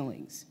your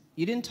feelings.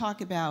 You didn't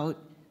talk about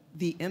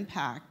the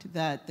impact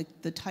that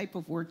the type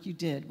of work you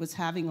did was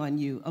having on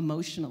you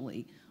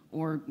emotionally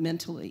or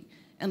mentally.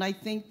 And I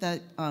think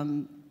that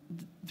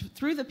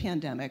through the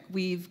pandemic,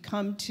 we've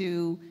come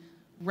to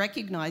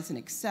recognize and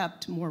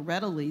accept more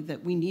readily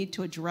that we need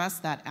to address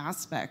that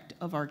aspect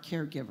of our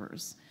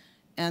caregivers.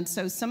 And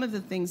so some of the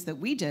things that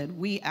we did,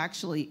 we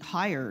actually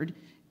hired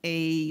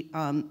a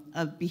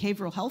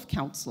behavioral health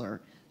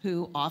counselor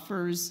who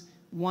offers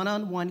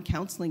one-on-one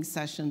counseling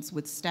sessions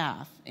with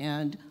staff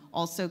and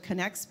also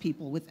connects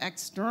people with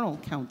external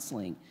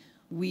counseling.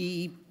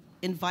 We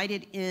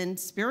invited in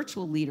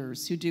spiritual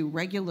leaders who do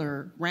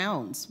regular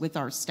rounds with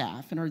our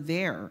staff and are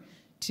there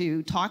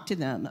to talk to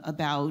them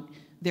about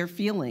their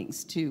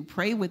feelings, to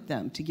pray with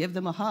them, to give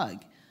them a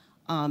hug.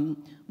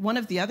 One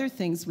of the other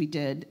things we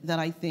did that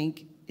I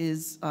think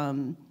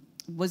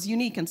was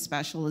unique and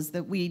special is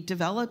that we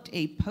developed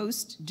a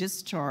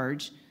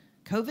post-discharge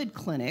COVID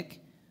clinic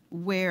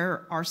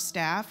where our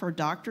staff, our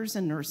doctors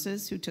and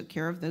nurses who took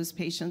care of those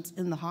patients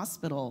in the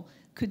hospital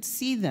could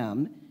see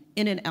them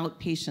in an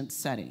outpatient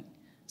setting.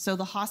 So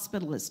the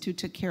hospitalist who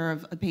took care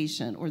of a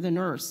patient or the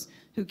nurse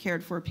who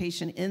cared for a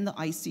patient in the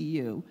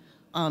ICU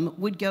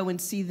would go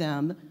and see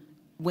them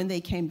when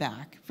they came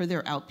back for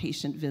their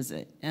outpatient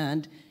visit.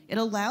 And it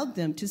allowed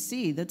them to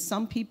see that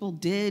some people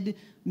did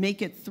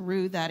make it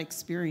through that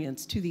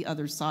experience to the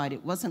other side.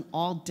 It wasn't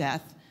all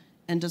death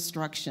and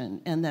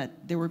destruction, and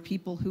that there were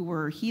people who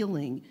were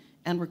healing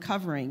and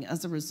recovering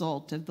as a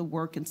result of the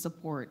work and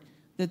support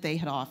that they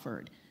had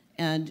offered.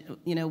 And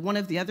one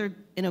of the other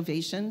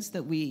innovations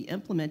that we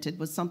implemented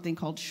was something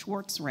called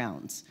Schwartz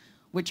rounds,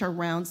 which are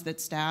rounds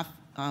that staff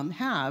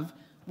have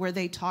where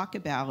they talk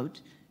about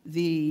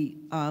the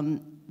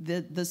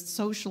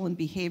social and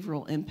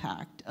behavioral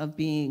impact of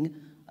being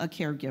a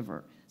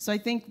caregiver. So I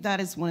think that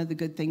is one of the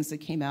good things that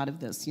came out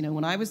of this.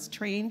 When I was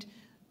trained,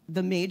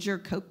 the major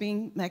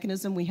coping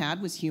mechanism we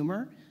had was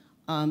humor,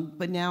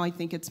 but now I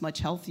think it's much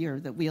healthier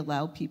that we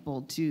allow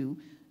people to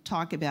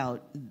talk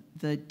about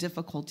the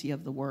difficulty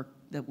of the work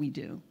that we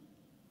do.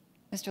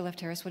 Mr.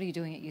 Lefteris, what are you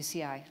doing at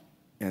UCI?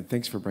 And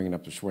thanks for bringing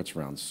up the Schwartz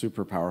rounds.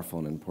 Super powerful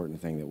and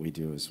important thing that we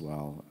do as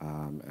well,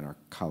 and our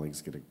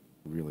colleagues get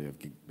really a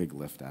big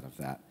lift out of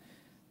that.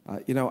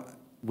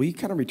 We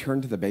kind of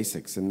returned to the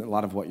basics, and a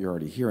lot of what you're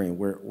already hearing,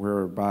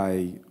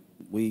 whereby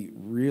we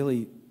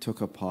really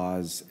took a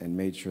pause and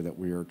made sure that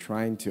we were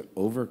trying to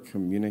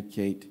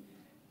over-communicate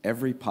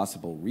every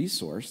possible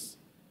resource,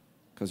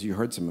 because you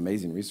heard some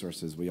amazing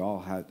resources. We all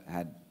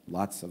had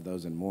lots of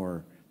those and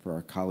more for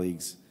our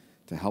colleagues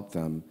to help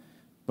them.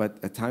 But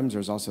at times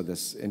there's also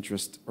this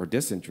interest or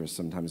disinterest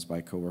sometimes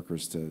by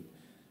coworkers to,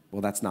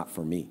 well, that's not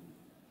for me,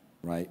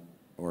 right?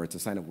 Or it's a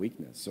sign of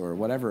weakness or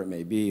whatever it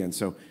may be. And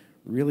so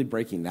really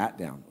breaking that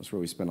down was where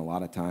we spent a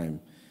lot of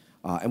time.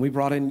 And we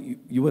brought in,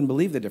 you wouldn't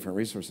believe the different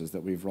resources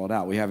that we've rolled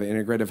out. We have an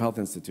integrative health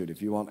institute.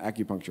 If you want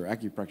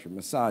acupuncture,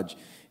 massage,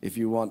 if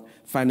you want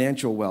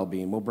financial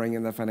well-being, we'll bring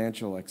in the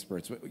financial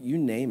experts. You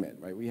name it,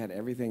 right? We had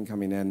everything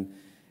coming in,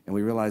 and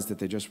we realized that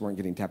they just weren't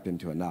getting tapped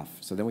into enough.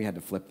 So then we had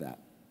to flip that.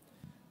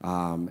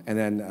 And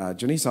then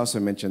Johnese also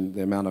mentioned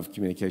the amount of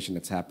communication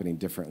that's happening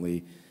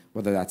differently,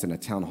 whether that's in a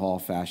town hall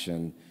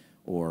fashion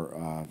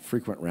or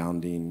frequent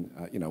rounding.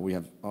 We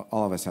have,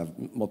 all of us have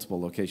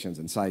multiple locations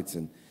and sites,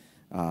 and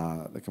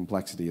the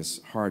complexity is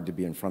hard to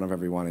be in front of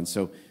everyone. And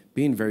so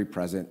being very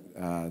present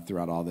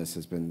throughout all this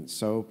has been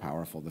so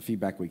powerful. The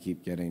feedback we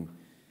keep getting,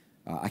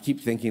 I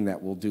keep thinking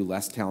that we'll do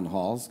less town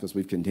halls because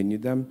we've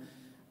continued them,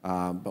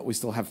 but we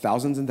still have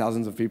thousands and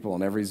thousands of people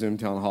on every Zoom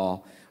town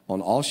hall on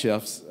all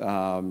shifts,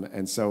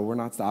 and so we're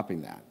not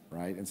stopping that,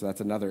 right? And so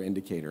that's another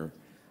indicator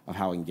of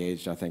how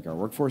engaged I think our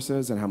workforce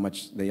is and how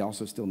much they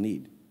also still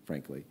need,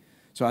 frankly.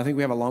 So I think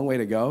we have a long way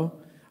to go.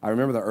 I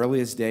remember the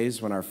earliest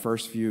days when our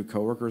first few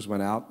coworkers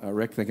went out,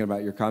 Rick, thinking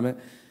about your comment,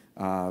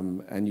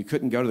 and you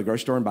couldn't go to the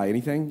grocery store and buy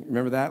anything.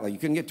 Remember that? Like you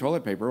couldn't get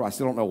toilet paper. I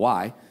still don't know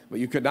why, but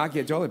you could not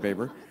get toilet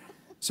paper.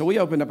 So we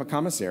opened up a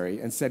commissary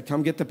and said,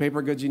 come get the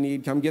paper goods you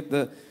need, come get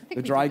the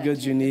dry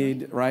goods you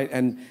need, right?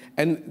 And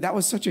that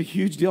was such a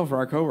huge deal for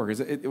our coworkers.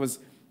 It was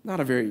not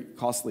a very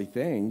costly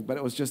thing, but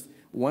it was just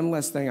one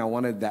less thing I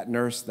wanted that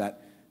nurse,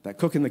 that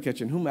cook in the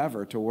kitchen,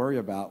 whomever, to worry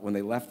about when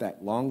they left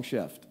that long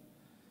shift,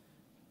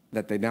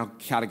 that they now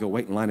got to go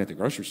wait in line at the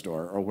grocery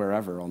store or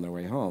wherever on their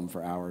way home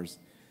for hours.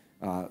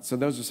 So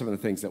those are some of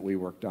the things that we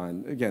worked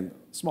on. Again,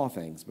 small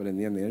things, but in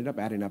the end, they ended up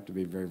adding up to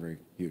be very, very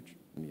huge.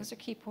 Those are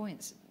key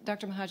points.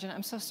 Dr. Mahajan,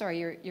 I'm so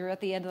sorry, you're at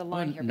the end of the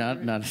line here. No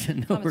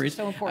worries.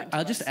 So important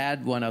I'll just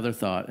add one other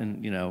thought,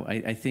 and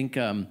I think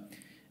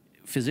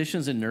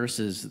physicians and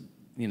nurses,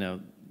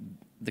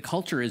 the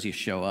culture is you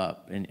show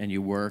up and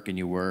you work,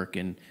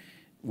 and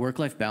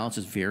work-life balance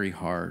is very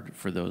hard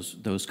for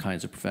those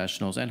kinds of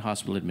professionals and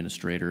hospital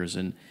administrators,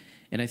 and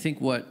I think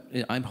what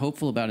I'm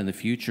hopeful about in the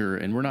future,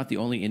 and we're not the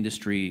only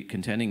industry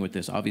contending with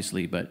this,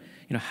 obviously, but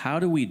how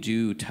do we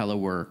do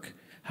telework?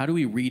 How do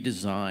we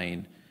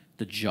redesign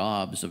the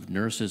jobs of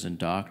nurses and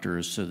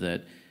doctors so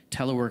that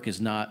telework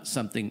is not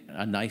something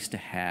nice to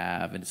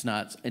have and it's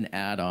not an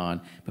add-on,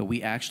 but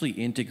we actually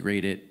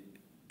integrate it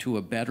to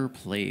a better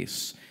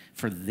place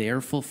for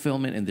their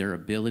fulfillment and their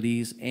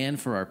abilities and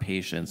for our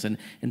patients. And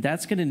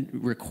that's going to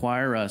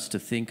require us to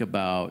think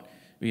about,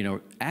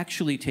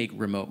 actually take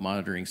remote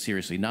monitoring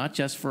seriously, not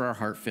just for our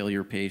heart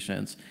failure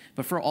patients,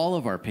 but for all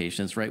of our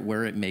patients, right,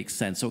 where it makes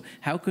sense. So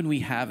how can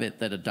we have it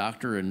that a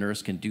doctor or a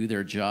nurse can do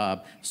their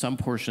job some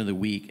portion of the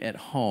week at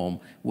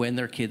home when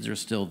their kids are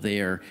still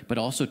there, but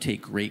also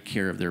take great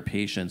care of their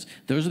patients?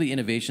 Those are the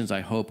innovations I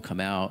hope come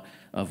out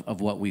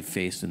of what we've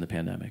faced in the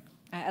pandemic.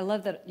 I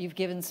love that you've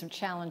given some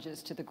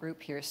challenges to the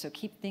group here, so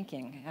keep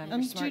thinking.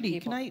 You're smart Judy,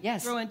 people. can I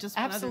Yes, throw in just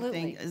one absolutely. other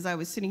thing as I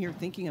was sitting here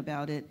thinking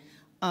about it?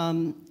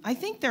 I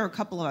think there are a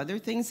couple of other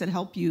things that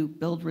help you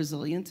build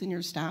resilience in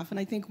your staff, and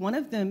I think one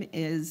of them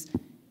is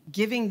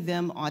giving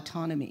them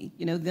autonomy,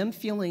 them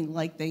feeling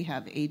like they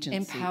have agency.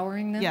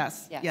 Empowering them?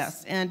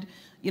 Yes. And,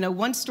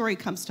 one story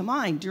comes to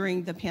mind.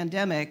 During the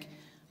pandemic,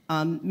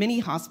 many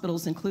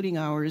hospitals, including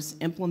ours,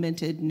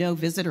 implemented no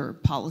visitor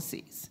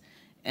policies.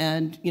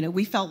 And,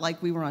 we felt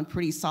like we were on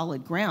pretty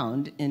solid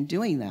ground in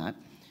doing that.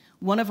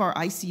 One of our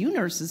ICU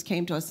nurses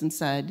came to us and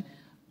said,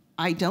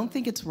 I don't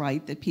think it's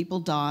right that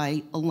people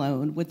die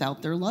alone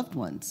without their loved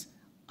ones.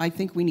 I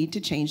think we need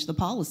to change the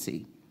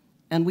policy.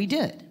 And we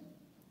did.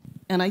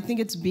 And I think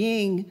it's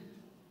being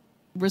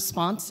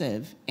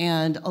responsive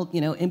and,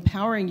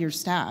 empowering your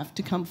staff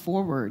to come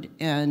forward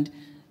and,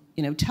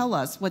 tell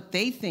us what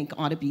they think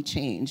ought to be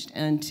changed,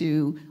 and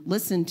to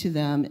listen to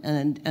them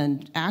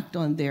and act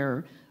on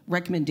their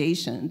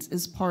recommendations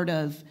is part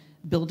of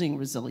building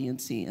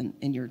resiliency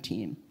in your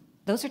team.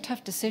 Those are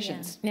tough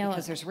decisions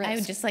because there's risk. I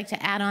would just like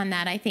to add on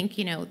that. I think,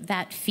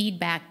 that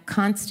feedback,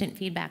 constant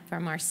feedback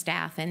from our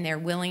staff and their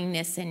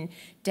willingness and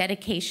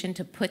dedication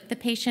to put the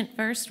patient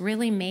first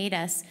really made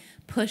us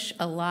push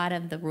a lot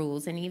of the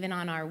rules. And even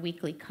on our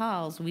weekly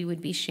calls, we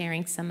would be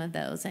sharing some of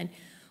those. And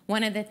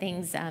one of the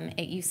things at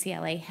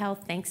UCLA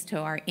Health, thanks to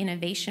our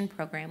innovation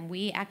program,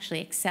 we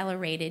actually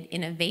accelerated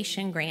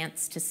innovation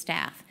grants to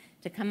staff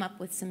to come up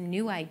with some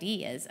new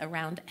ideas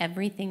around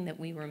everything that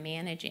we were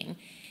managing.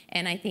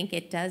 And I think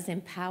it does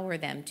empower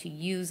them to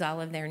use all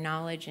of their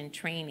knowledge and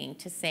training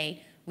to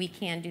say, we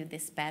can do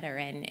this better.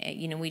 And,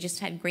 we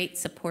just had great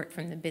support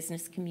from the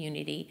business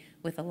community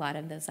with a lot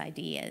of those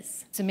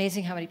ideas. It's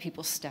amazing how many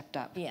people stepped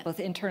up,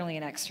 both internally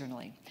and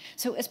externally.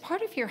 So as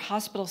part of your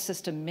hospital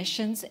system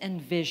missions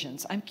and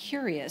visions, I'm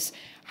curious,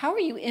 how are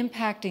you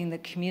impacting the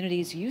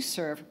communities you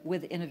serve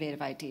with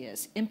innovative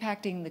ideas,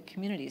 impacting the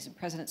communities? And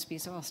President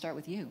Spisso, I'll start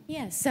with you.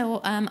 Yeah, so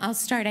I'll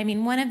start.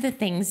 One of the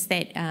things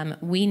that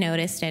we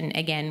noticed, and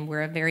again,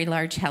 we're a very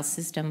large health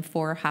system,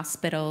 4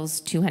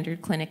 hospitals,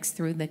 200 clinics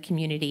through the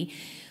community.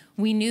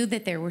 We knew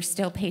that there were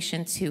still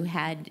patients who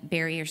had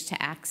barriers to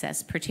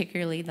access,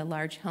 particularly the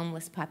large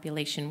homeless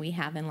population we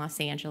have in Los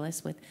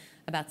Angeles with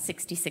about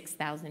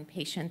 66,000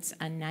 patients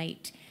a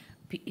night,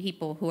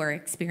 people who are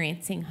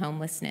experiencing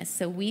homelessness.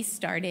 So we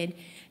started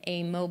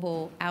a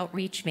mobile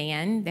outreach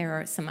van. There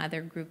are some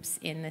other groups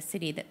in the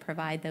city that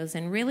provide those,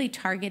 and really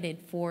targeted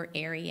 4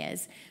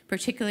 areas,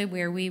 particularly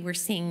where we were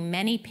seeing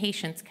many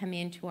patients come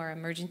into our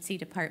emergency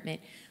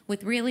department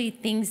with really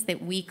things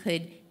that we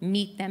could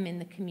meet them in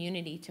the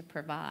community to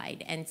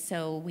provide. And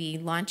so we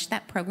launched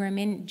that program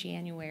in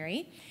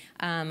January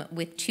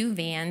with 2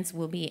 vans.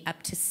 We'll be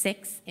up to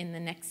 6 in the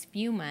next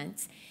few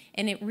months.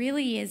 And it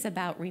really is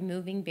about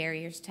removing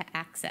barriers to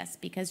access,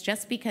 because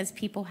just because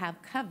people have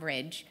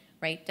coverage,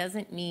 right,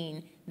 doesn't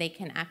mean they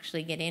can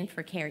actually get in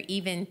for care,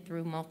 even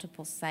through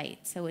multiple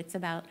sites. So it's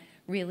about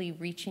really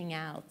reaching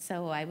out.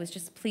 So I was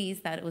just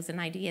pleased that it was an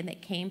idea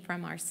that came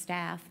from our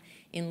staff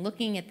in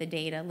looking at the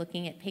data,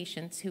 looking at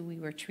patients who we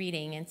were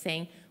treating and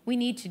saying, we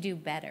need to do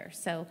better.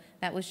 So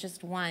that was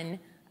just one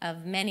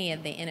of many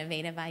of the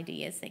innovative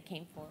ideas that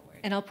came forward.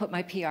 And I'll put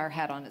my PR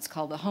hat on. It's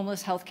called the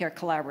Homeless Healthcare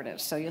Collaborative,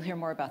 so you'll hear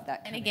more about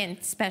that. And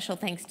again, special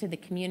thanks to the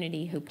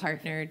community who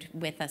partnered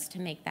with us to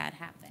make that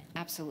happen.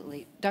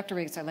 Absolutely. Dr.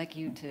 Riggs, I'd like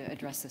you to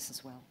address this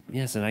as well.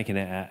 Yes, and I can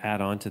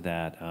add on to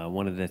that.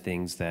 One of the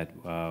things that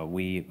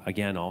we,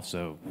 again,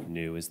 also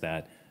knew is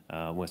that,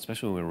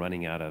 especially when we were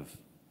running out of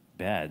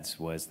beds,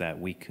 was that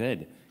we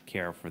could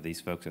care for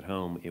these folks at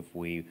home if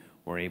we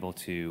were able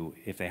to,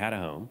 if they had a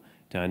home,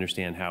 to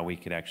understand how we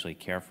could actually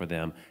care for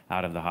them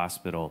out of the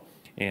hospital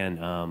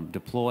and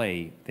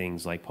deploy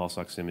things like pulse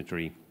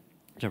oximetry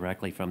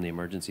directly from the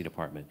emergency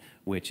department,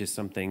 which is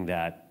something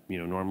that,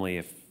 normally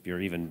if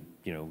you're even,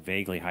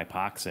 vaguely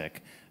hypoxic,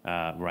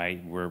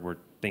 right, we're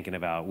thinking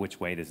about which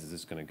way is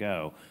this going to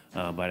go.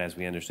 But as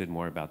we understood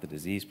more about the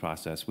disease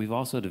process, we've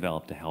also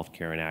developed a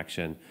healthcare in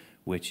action,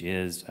 which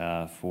is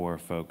for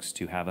folks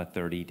to have a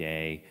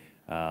 30-day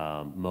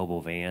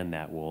mobile van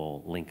that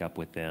will link up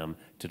with them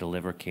to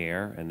deliver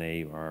care, and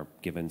they are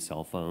given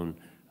cell phones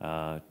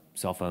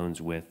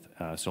with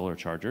solar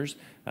chargers,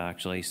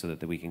 actually, so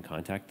that we can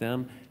contact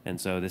them. And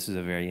so this is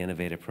a very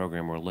innovative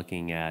program we're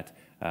looking at.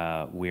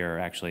 We're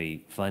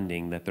actually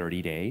funding the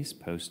 30 days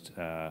post,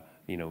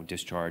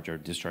 discharge or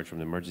discharge from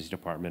the emergency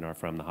department or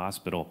from the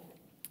hospital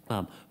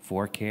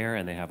for care,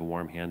 and they have a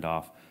warm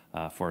handoff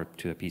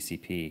to a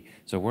PCP.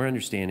 So we're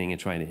understanding and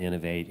trying to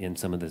innovate in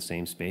some of the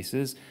same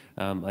spaces.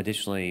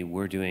 Additionally,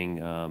 we're doing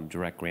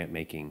direct grant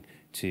making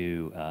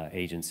to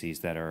agencies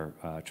that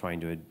are trying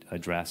to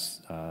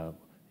address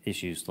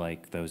issues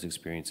like those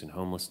experiencing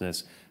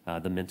homelessness,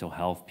 the mental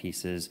health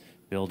pieces,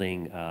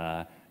 building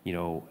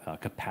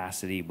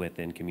capacity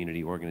within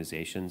community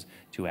organizations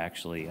to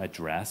actually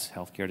address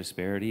healthcare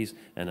disparities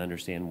and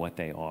understand what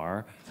they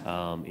are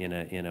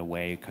in a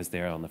way, because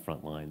they're on the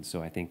front lines.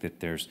 So I think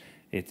that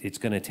it's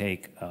going to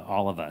take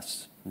all of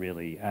us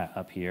really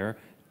up here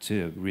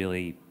to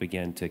really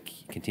begin to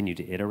continue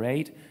to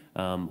iterate.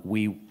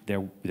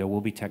 There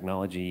will be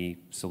technology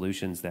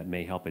solutions that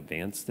may help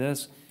advance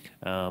this.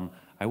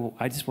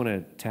 I just want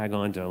to tag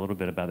on to a little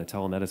bit about the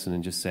telemedicine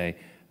and just say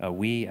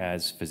we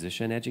as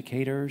physician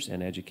educators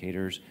and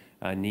educators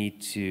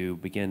need to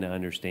begin to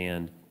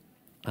understand,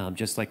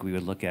 just like we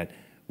would look at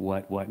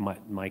what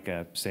might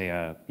say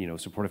a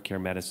supportive care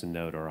medicine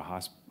note or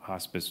a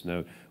hospice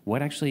note,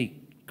 what actually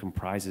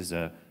comprises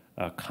a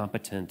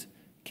competent,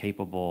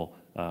 capable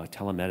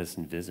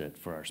telemedicine visit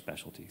for our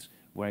specialties.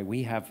 Right?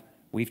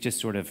 We've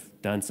just sort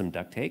of done some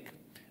duct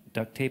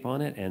tape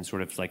on it and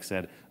sort of like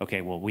said,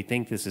 okay, well, we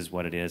think this is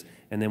what it is,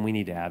 and then we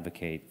need to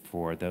advocate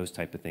for those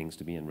type of things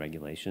to be in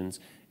regulations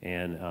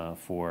and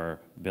for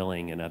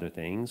billing and other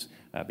things,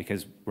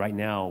 because right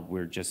now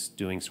we're just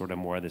doing sort of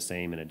more of the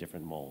same in a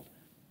different mold.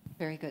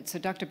 Very good. So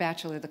Dr.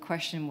 Batchlor, the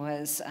question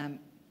was,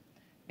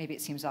 maybe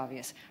it seems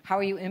obvious. How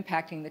are you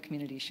impacting the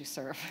communities you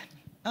serve?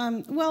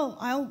 Well,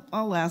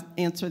 I'll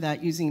answer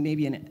that using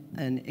maybe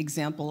an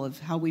example of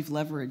how we've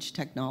leveraged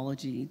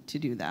technology to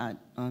do that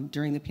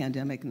during the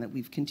pandemic and that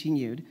we've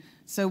continued.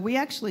 So we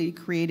actually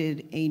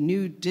created a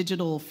new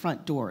digital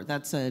front door.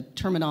 That's a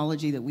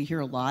terminology that we hear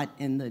a lot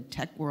in the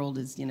tech world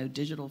is,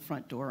 digital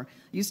front door. I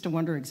used to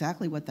wonder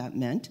exactly what that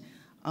meant.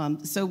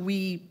 So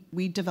we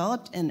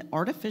developed an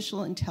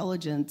artificial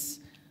intelligence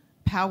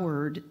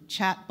powered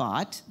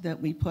chatbot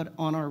that we put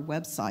on our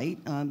website.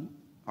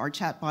 Our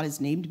chatbot is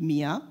named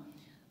Mia.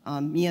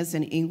 Mia is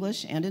in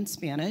English and in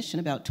Spanish, and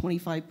about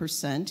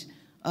 25%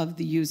 of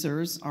the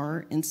users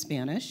are in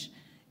Spanish.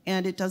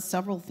 And it does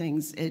several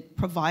things. It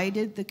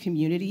provided the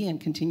community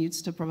and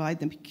continues to provide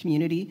the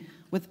community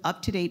with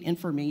up-to-date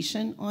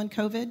information on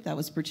COVID. That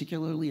was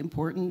particularly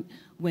important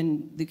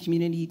when the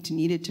community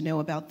needed to know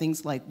about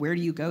things like where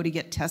do you go to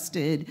get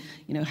tested,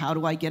 how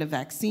do I get a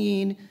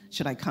vaccine,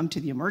 should I come to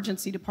the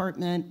emergency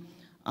department?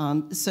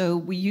 So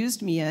we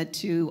used Mia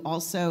to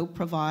also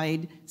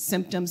provide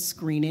symptom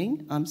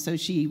screening. So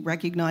she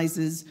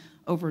recognizes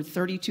over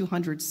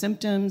 3,200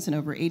 symptoms and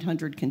over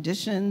 800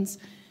 conditions.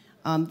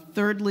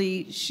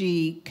 Thirdly,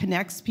 she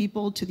connects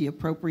people to the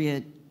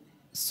appropriate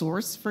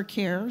source for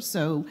care.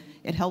 So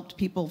it helped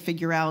people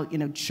figure out,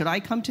 should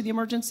I come to the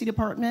emergency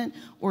department,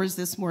 or is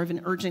this more of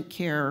an urgent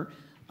care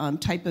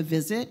type of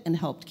visit, and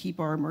helped keep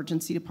our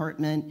emergency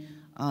department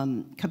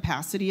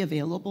capacity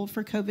available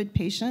for COVID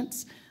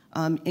patients.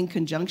 In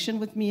conjunction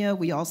with Mia,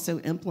 we also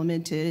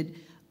implemented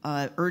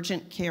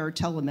urgent care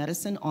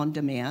telemedicine on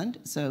demand.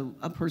 So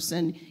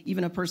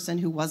even a person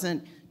who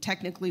wasn't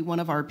technically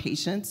one of our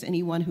patients,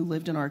 anyone who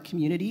lived in our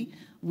community,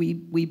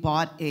 we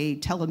bought a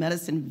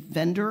telemedicine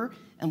vendor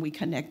and we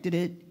connected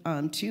it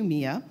to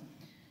Mia.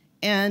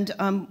 And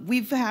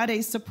we've had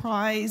a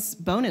surprise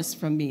bonus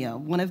from Mia.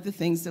 One of the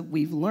things that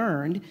we've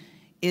learned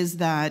is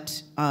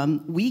that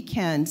we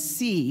can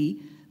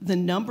see the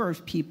number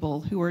of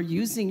people who are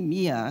using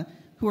Mia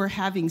who are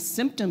having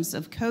symptoms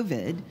of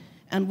COVID.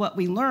 And what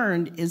we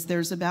learned is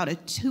there's about a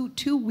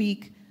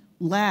two-week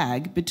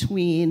lag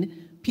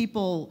between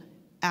people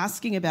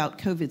asking about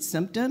COVID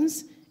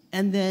symptoms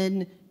and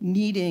then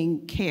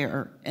needing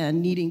care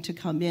and needing to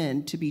come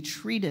in to be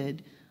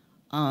treated,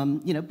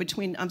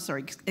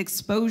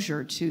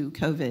 exposure to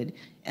COVID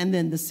and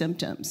then the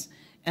symptoms.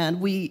 And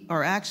we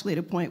are actually at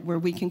a point where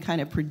we can kind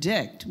of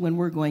predict when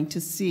we're going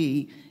to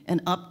see an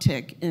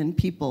uptick in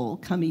people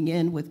coming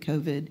in with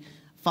COVID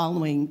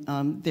following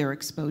their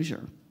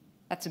exposure.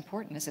 That's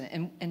important, isn't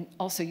it? And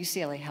also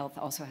UCLA Health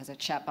also has a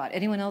chatbot.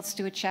 Anyone else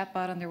do a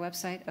chatbot on their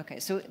website? Okay,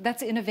 so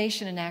that's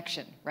innovation in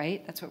action,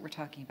 right? That's what we're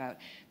talking about.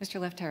 Mr.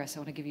 Lefteris,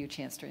 I want to give you a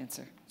chance to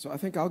answer. So I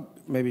think I'll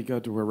maybe go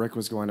to where Rick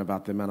was going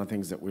about the amount of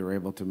things that we were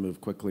able to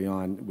move quickly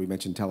on. We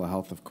mentioned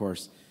telehealth, of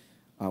course.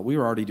 We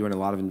were already doing a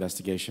lot of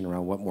investigation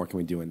around what more can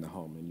we do in the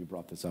home, and you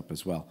brought this up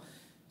as well.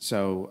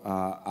 So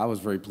I was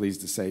very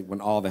pleased to say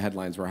when all the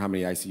headlines were how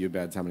many ICU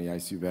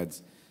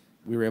beds,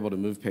 we were able to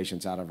move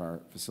patients out of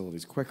our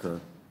facilities quicker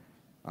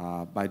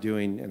by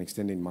doing and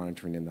extending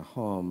monitoring in the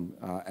home.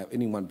 At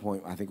any one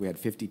point, I think we had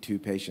 52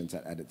 patients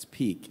at its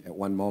peak at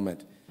one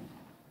moment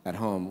at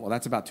home. Well,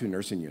 that's about 2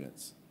 nursing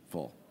units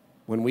full.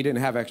 When we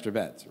didn't have extra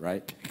beds,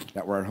 right,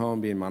 that were at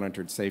home being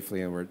monitored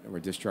safely and were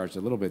discharged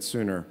a little bit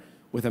sooner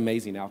with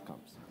amazing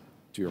outcomes,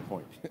 to your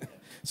point.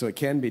 So it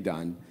can be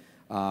done.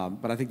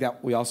 But I think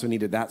that we also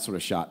needed that sort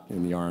of shot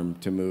in the arm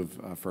to move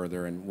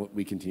further, and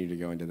we continue to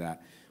go into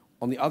that.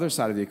 On the other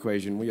side of the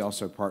equation, we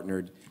also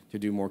partnered to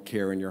do more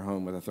care in your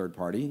home with a third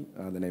party.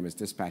 The name is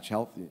Dispatch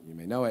Health. You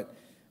may know it.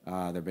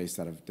 They're based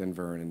out of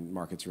Denver and in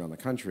markets around the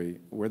country.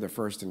 We're the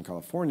first in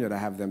California to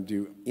have them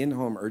do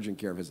in-home urgent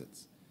care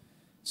visits.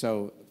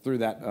 So through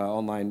that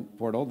online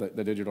portal,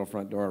 the digital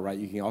front door, right,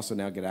 you can also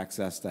now get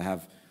access to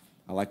have,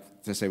 I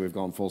like to say we've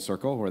gone full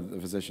circle, where the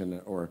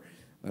physician or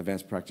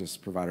advanced practice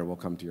provider will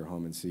come to your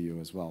home and see you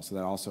as well. So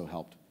that also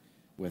helped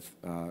with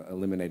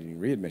eliminating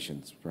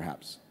readmissions,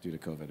 perhaps, due to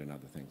COVID and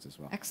other things as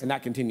well. Excellent. And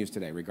that continues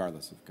today,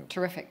 regardless of COVID.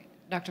 Terrific.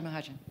 Dr.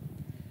 Mahajan.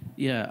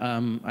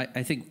 Yeah,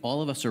 I think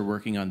all of us are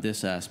working on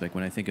this aspect.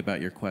 When I think about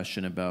your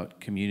question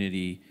about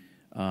community,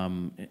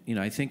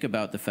 I think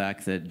about the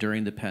fact that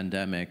during the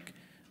pandemic,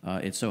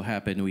 it so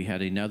happened we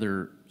had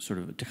another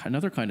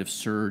kind of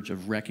surge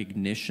of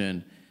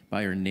recognition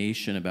by our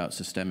nation about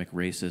systemic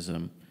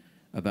racism,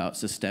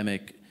 about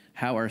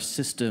how our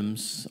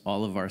systems,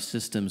 all of our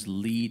systems,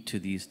 lead to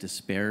these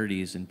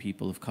disparities in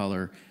people of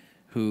color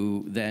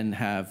who then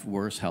have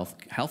worse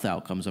health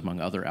outcomes, among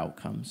other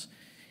outcomes.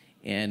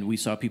 And we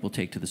saw people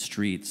take to the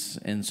streets.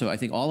 And so I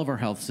think all of our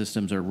health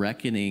systems are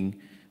reckoning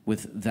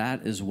with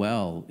that as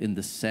well in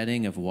the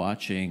setting of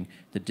watching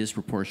the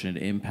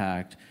disproportionate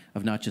impact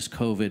of not just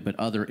COVID, but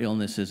other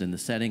illnesses in the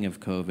setting of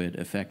COVID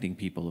affecting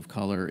people of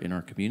color in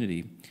our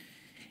community.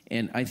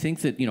 And I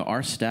think that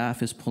our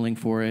staff is pulling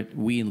for it,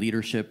 we in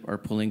leadership are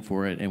pulling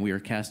for it, and we are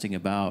casting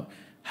about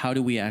how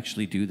do we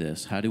actually do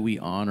this? How do we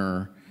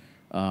honor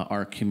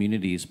our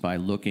communities by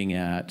looking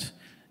at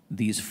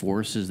these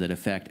forces that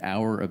affect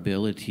our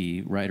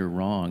ability, right or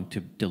wrong,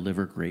 to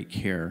deliver great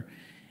care?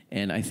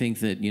 And I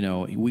think that, you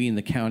know, we in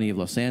the County of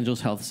Los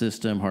Angeles health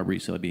system,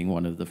 Harbor-UCLA being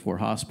one of the 4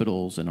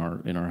 hospitals in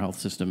our health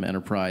system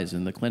enterprise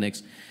and the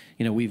clinics,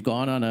 you know, we've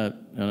gone on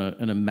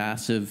a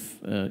massive,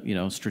 you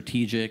know,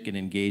 strategic and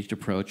engaged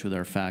approach with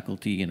our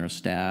faculty and our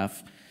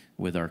staff,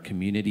 with our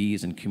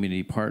communities and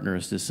community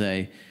partners to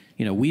say,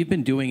 you know, we've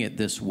been doing it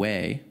this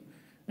way,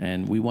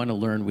 and we want to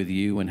learn with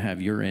you and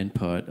have your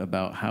input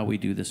about how we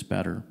do this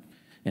better.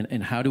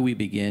 And how do we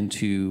begin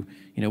to,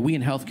 you know, we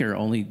in healthcare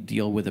only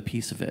deal with a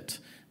piece of it.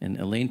 And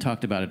Elaine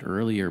talked about it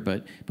earlier,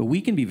 but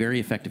we can be very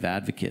effective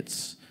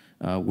advocates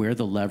where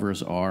the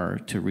levers are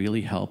to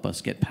really help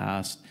us get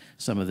past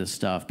some of this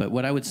stuff. But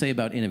what I would say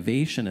about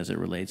innovation as it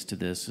relates to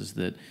this is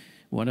that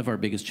one of our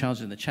biggest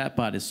challenges, and the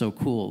chatbot is so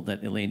cool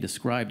that Elaine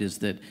described, is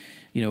that,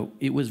 you know,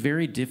 it was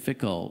very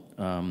difficult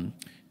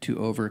to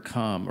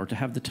overcome or to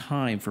have the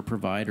time for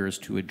providers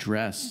to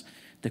address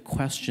the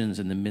questions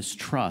and the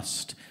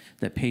mistrust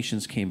that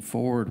patients came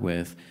forward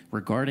with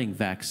regarding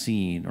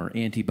vaccine or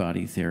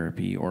antibody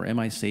therapy, or am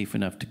I safe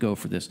enough to go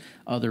for this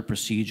other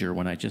procedure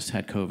when I just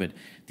had COVID?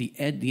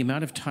 The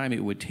amount of time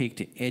it would take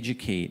to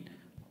educate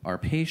our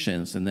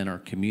patients and then our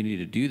community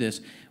to do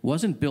this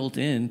wasn't built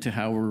into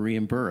how we're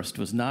reimbursed,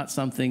 was not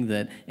something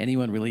that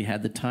anyone really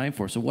had the time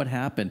for. So what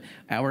happened?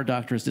 Our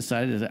doctors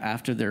decided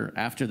after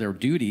their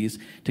duties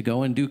to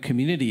go and do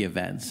community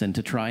events and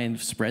to try and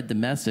spread the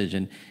message.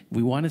 And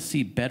we want to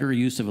see better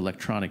use of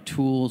electronic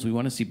tools. We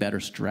want to see better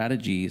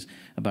strategies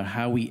about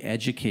how we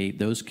educate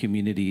those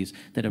communities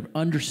that have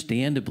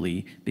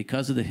understandably,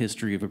 because of the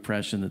history of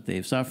oppression that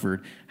they've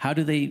suffered, how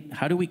do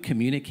we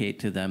communicate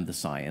to them the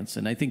science?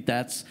 And I think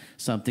that's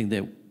something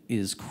that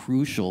is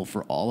crucial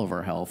for all of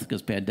our health,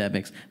 because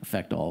pandemics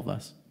affect all of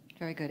us.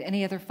 Very good.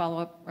 Any other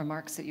follow-up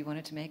remarks that you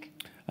wanted to make?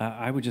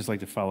 I would just like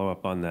to follow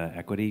up on the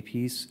equity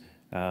piece.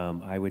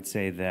 I would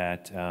say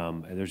that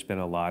there's been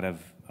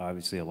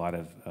obviously a lot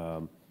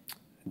of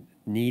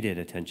needed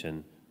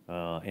attention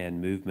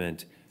and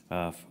movement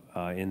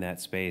in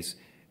that space.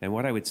 And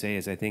what I would say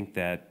is I think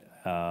that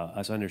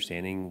us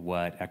understanding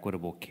what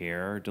equitable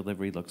care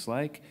delivery looks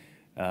like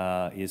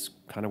is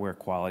kind of where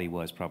quality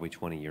was probably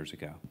 20 years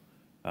ago.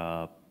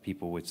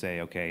 People would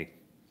say, okay,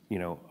 you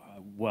know,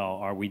 well,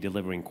 are we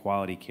delivering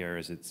quality care?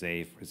 Is it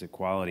safe? Is it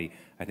quality?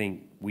 I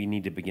think we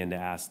need to begin to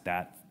ask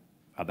that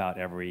about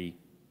every,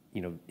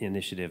 you know,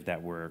 initiative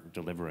that we're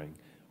delivering.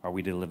 Are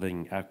we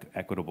delivering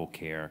equitable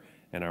care,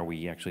 and are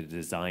we actually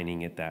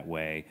designing it that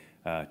way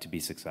to be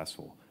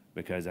successful?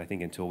 Because I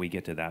think until we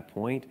get to that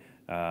point,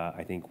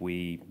 I think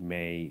we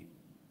may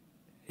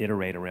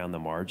iterate around the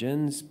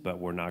margins, but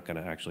we're not going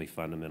to actually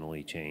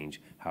fundamentally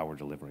change how we're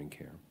delivering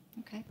care.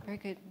 Okay, very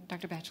good.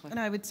 Dr. Batchlor. And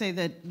I would say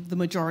that the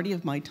majority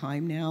of my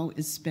time now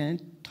is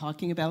spent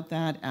talking about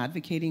that,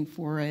 advocating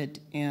for it,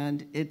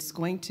 and it's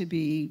going to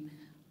be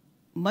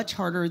much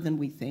harder than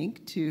we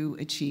think to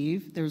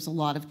achieve. There's a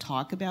lot of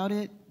talk about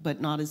it, but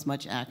not as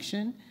much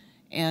action.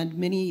 And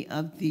many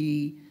of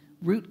the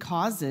root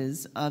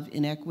causes of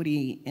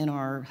inequity in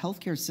our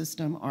healthcare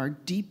system are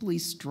deeply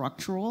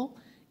structural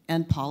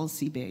and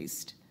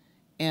policy-based.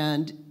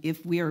 And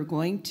if we are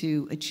going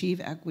to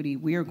achieve equity,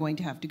 we are going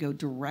to have to go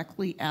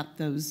directly at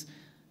those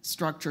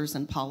structures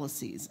and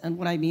policies. And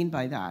what I mean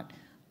by that,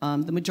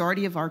 the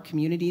majority of our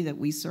community that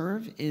we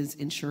serve is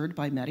insured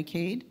by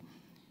Medicaid.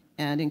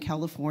 And in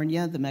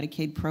California, the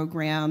Medicaid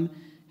program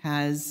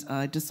has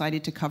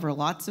decided to cover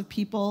lots of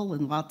people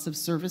and lots of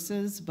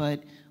services,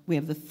 but we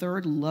have the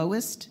 3rd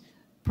lowest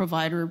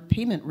provider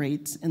payment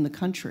rates in the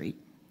country.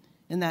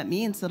 And that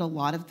means that a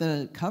lot of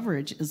the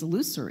coverage is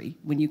illusory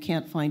when you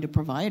can't find a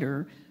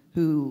provider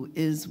who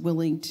is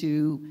willing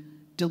to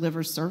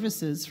deliver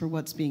services for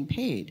what's being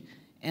paid.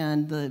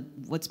 And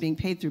what's being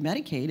paid through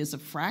Medicaid is a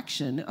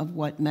fraction of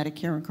what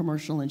Medicare and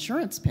commercial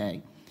insurance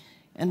pay.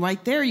 And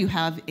right there you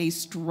have a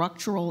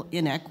structural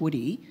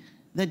inequity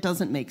that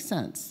doesn't make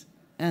sense,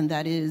 and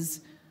that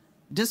is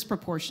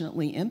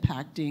disproportionately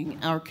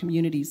impacting our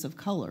communities of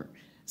color.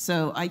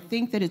 So I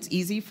think that it's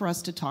easy for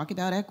us to talk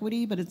about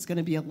equity, but it's going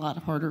to be a lot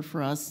harder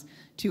for us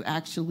to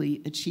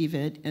actually achieve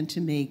it and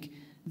to make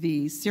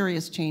the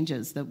serious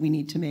changes that we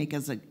need to make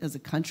as a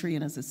country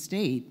and as a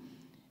state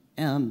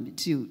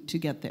to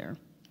get there.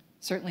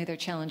 Certainly there are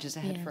challenges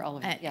ahead for all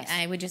of you. Yes.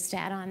 I would just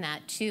add on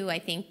that, too. I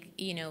think,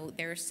 you know,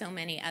 there are so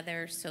many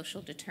other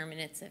social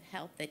determinants of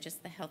health that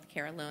just the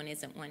healthcare alone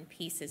isn't one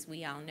piece, as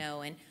we all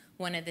know. And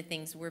one of the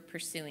things we're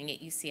pursuing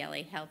at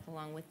UCLA Health,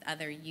 along with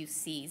other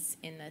UCs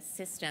in the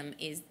system,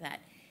 is that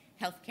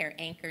healthcare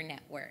anchor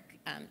network,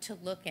 to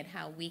look at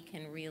how we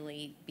can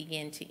really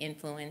begin to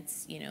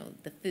influence, you know,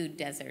 the food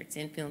deserts,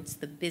 influence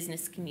the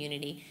business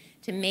community,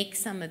 to make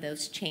some of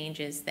those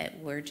changes that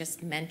were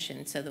just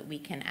mentioned so that we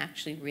can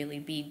actually really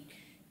be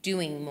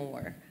doing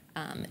more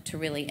to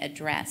really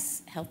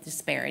address health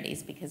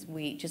disparities, because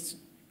we just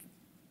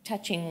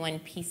touching one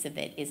piece of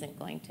it isn't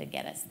going to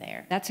get us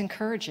there. That's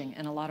encouraging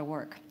and a lot of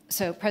work.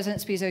 So,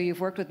 President Spisso,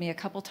 you've worked with me a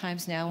couple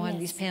times now on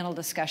these panel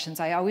discussions.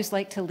 I always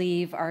like to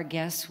leave our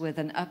guests with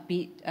an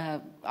upbeat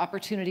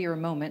opportunity or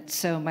moment.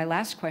 So my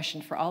last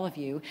question for all of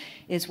you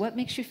is, what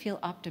makes you feel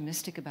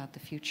optimistic about the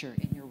future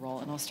in your role?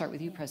 And I'll start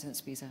with you, President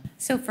Spisso.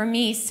 So for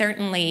me,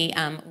 certainly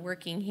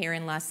working here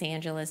in Los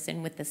Angeles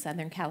and with the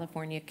Southern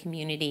California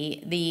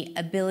community, the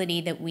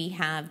ability that we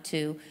have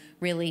to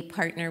really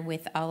partner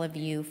with all of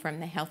you from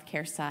the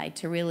healthcare side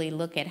to really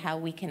look at how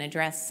we can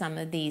address some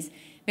of these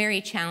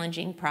very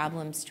challenging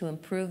problems to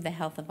improve the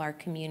health of our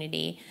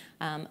community.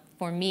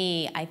 For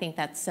me, I think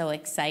that's so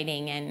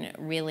exciting, and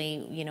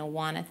really,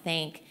 want to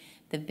thank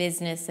the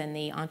business and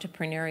the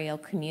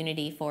entrepreneurial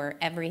community for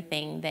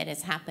everything that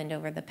has happened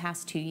over the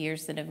past 2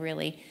 years that have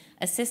really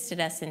assisted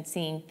us in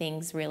seeing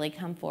things really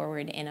come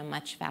forward in a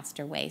much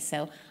faster way.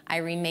 So I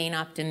remain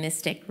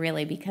optimistic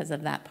really because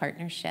of that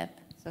partnership.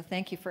 So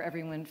thank you for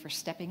everyone for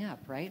stepping up,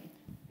 right?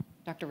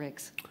 Dr.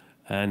 Riggs.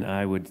 And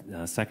I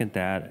would second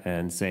that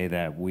and say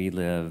that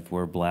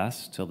we're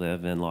blessed to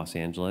live in Los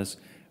Angeles,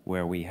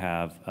 where we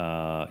have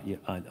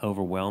an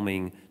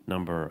overwhelming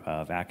number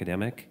of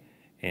academic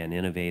and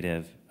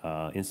innovative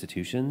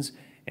institutions,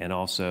 and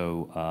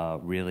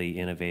also really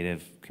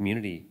innovative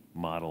community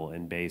model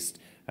and based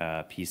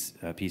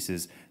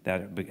pieces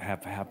that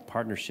have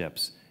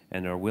partnerships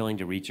and are willing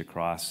to reach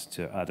across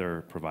to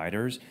other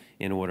providers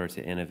in order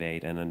to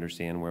innovate and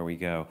understand where we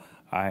go.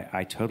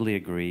 I totally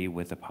agree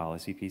with the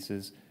policy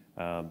pieces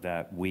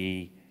that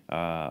we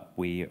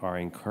are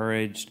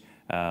encouraged.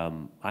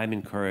 I'm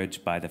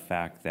encouraged by the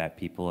fact that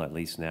people, at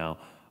least now,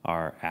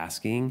 are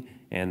asking,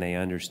 and they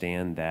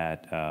understand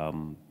that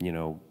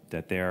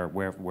that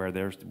where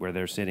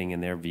they're sitting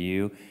in their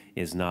view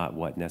is not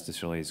what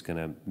necessarily is going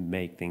to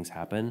make things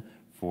happen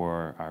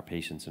for our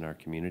patients in our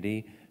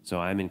community. So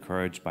I'm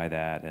encouraged by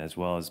that, as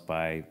well as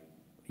by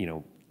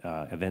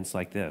events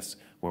like this,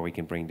 where we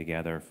can bring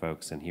together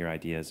folks and hear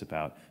ideas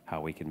about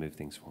how we can move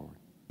things forward.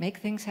 Make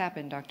things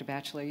happen, Dr.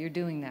 Batchlor. You're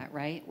doing that,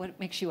 right? What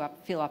makes you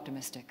feel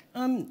optimistic?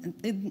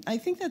 I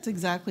think that's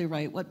exactly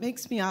right. What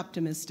makes me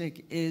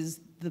optimistic is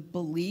the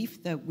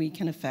belief that we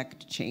can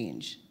affect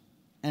change,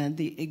 and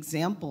the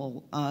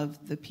example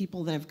of the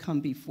people that have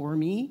come before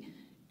me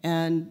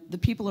and the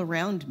people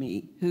around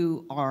me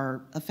who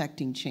are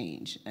affecting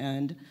change.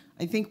 And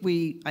I think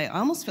I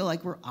almost feel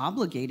like we're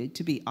obligated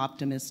to be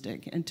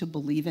optimistic and to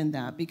believe in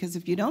that, because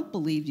if you don't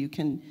believe you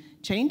can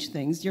change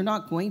things, you're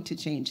not going to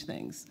change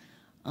things.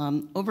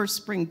 Over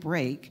spring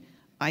break,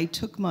 I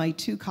took my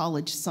 2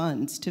 college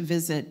sons to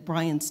visit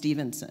Brian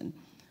Stevenson.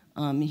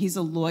 He's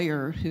a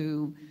lawyer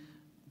who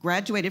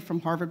graduated from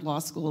Harvard Law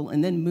School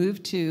and then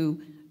moved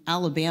to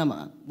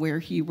Alabama, where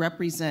he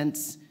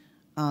represents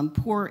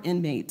poor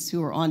inmates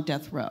who are on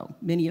death row,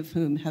 many of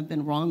whom have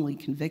been wrongly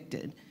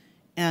convicted.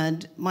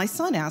 And my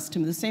son asked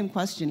him the same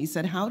question. He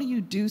said, how do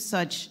you do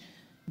such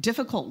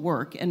difficult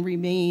work and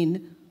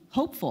remain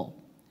hopeful?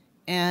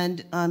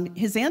 And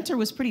his answer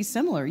was pretty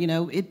similar.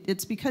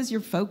 It's because you're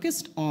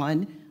focused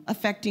on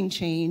affecting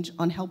change,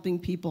 on helping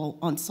people,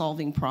 on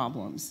solving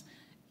problems.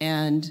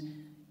 And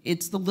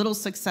it's the little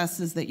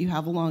successes that you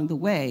have along the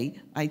way,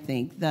 I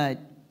think,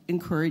 that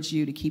encourage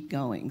you to keep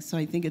going. So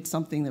I think it's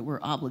something that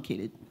we're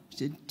obligated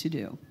to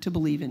do, to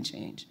believe in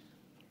change.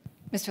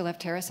 Mr.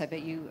 Lefteris, I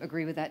bet you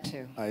agree with that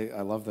too.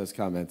 I love those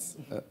comments,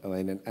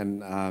 Elaine.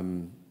 And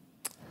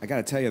I got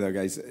to tell you, though,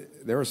 guys,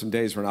 there were some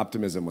days when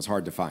optimism was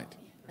hard to find.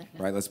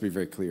 Right, let's be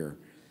very clear.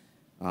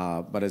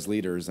 But as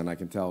leaders, and I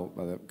can tell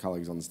by the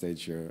colleagues on the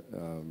stage here,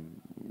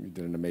 you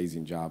did an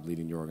amazing job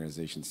leading your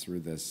organizations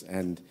through this.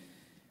 And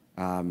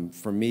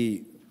for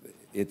me,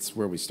 it's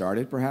where we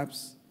started,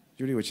 perhaps,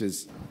 Judy, which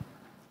is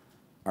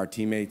our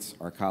teammates,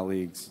 our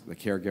colleagues, the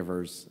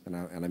caregivers,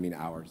 and I mean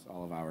ours,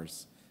 all of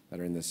ours that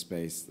are in this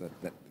space.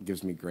 That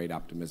gives me great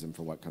optimism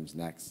for what comes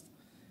next.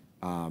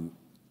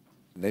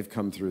 They've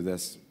come through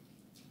this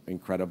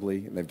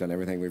incredibly, and they've done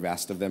everything we've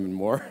asked of them and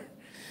more.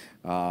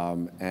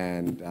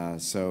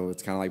 So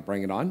it's kind of like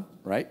bring it on,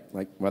 right?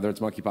 Like whether it's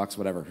monkeypox,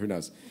 whatever, who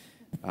knows?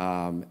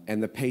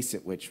 And the pace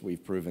at which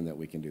we've proven that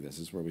we can do this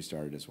is where we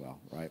started as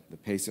well, right? The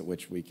pace at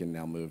which we can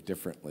now move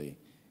differently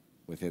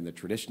within the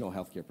traditional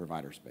healthcare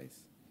provider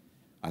space,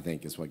 I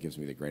think, is what gives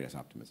me the greatest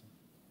optimism.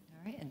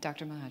 All right, and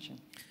Dr. Mahajan.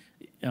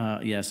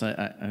 Yes,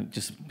 I'm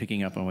just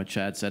picking up on what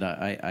Chad said.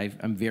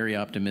 I'm very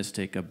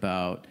optimistic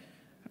about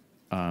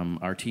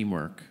our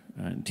teamwork.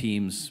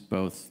 Teams,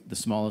 both the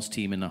smallest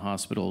team in the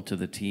hospital to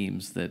the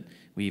teams that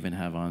we even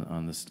have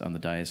on the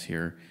dais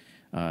here.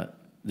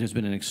 There's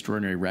been an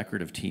extraordinary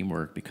record of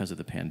teamwork because of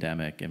the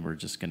pandemic, and we're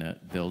just going to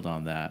build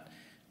on that.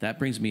 That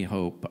brings me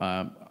hope.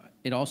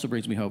 It also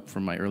brings me hope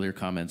from my earlier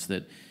comments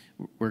that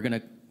we're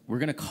going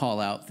to call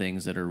out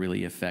things that are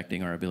really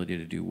affecting our ability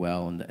to do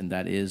well, and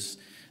that is,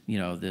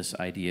 this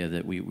idea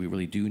that we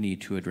really do need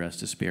to address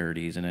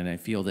disparities, and I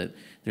feel that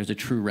there's a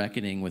true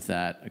reckoning with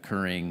that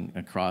occurring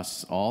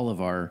across all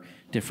of our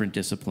different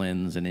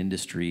disciplines and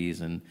industries,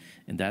 and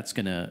that's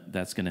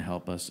gonna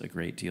help us a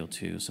great deal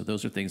too. So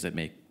those are things that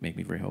make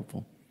me very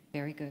hopeful.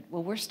 Very good.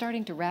 Well, we're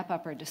starting to wrap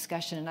up our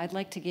discussion, and I'd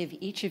like to give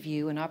each of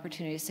you an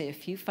opportunity to say a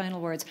few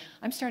final words.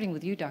 I'm starting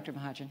with you, Dr.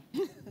 Mahajan.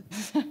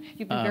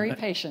 You've been very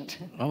patient.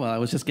 Oh, well, I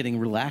was just getting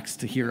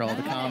relaxed to hear all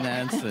the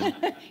comments. And,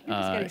 You're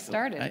just getting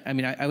started. I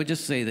mean, I would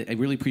just say that I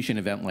really appreciate an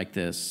event like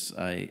this.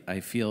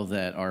 I feel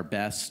that our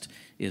best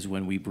is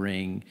when we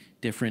bring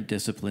different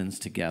disciplines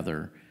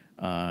together.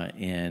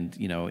 And,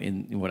 you know,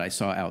 in what I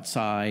saw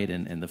outside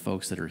and the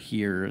folks that are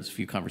here, as a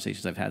few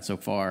conversations I've had so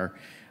far,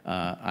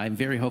 I'm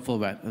very hopeful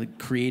about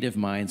creative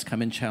minds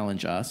come and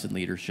challenge us in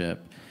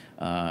leadership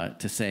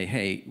to say,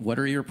 hey, what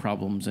are your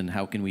problems and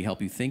how can we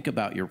help you think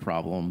about your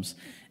problems?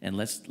 And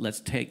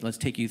let's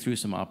take you through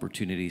some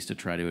opportunities to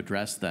try to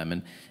address them.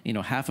 And, you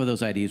know, half of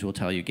those ideas will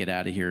tell you, get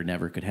out of here,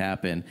 never could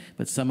happen.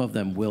 But some of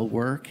them will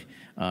work,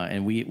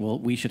 and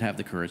we should have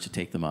the courage to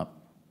take them up.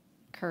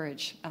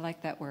 Courage. I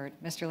like that word.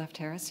 Mr.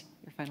 Lefteris,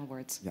 your final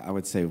words. Yeah, I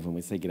would say when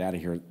we say get out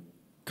of here,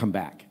 come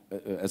back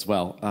as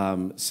well.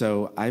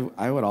 So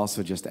I would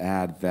also just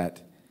add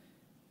that,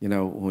 you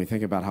know, when we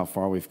think about how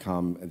far we've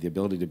come, the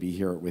ability to be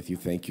here with you,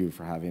 thank you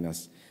for having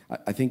us.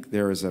 I think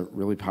there is a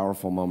really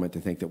powerful moment to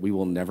think that we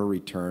will never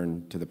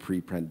return to the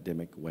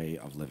pre-pandemic way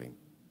of living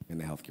in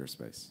the healthcare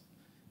space.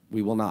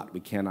 We will not, we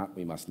cannot,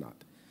 we must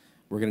not.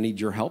 We're gonna need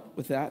your help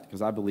with that,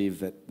 because I believe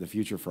that the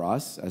future for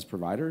us as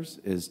providers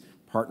is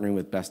partnering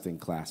with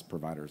best-in-class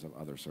providers of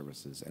other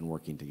services and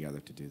working together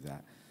to do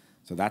that.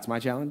 So that's my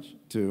challenge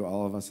to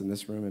all of us in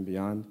this room and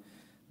beyond,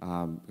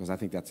 because I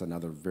think that's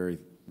another very,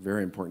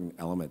 very important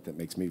element that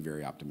makes me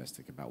very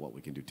optimistic about what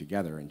we can do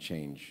together and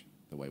change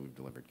the way we've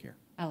delivered care.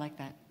 I like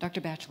that.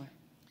 Dr. Batchlor.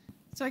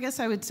 So I guess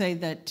I would say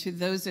that to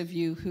those of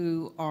you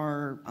who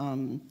are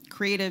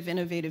creative,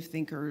 innovative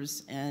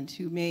thinkers and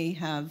who may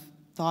have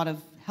thought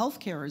of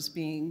healthcare as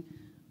being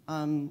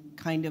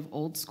kind of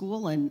old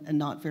school and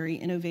not very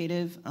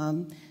innovative,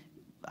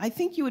 I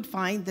think you would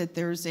find that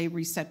there's a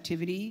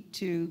receptivity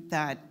to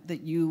that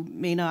you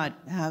may not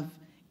have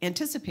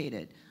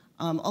anticipated.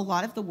 A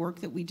lot of the work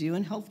that we do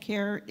in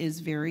healthcare is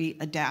very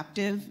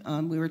adaptive.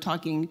 We were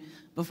talking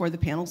before the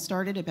panel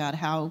started about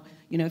how,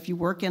 you know, if you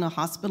work in a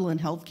hospital in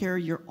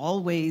healthcare, you're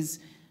always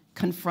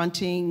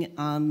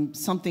confronting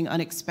something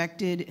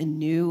unexpected and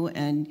new,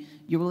 and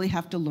you really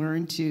have to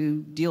learn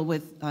to deal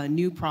with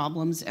new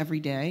problems every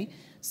day.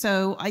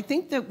 So I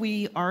think that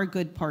we are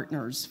good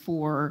partners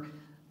for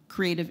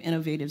creative,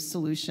 innovative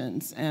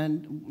solutions.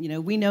 And, you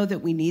know, we know that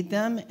we need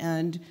them,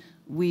 and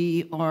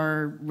we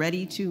are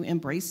ready to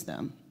embrace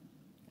them.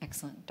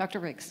 Excellent.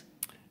 Dr. Riggs.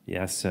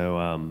 Yes, so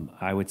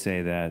I would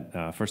say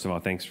that, first of all,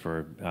 thanks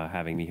for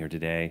having me here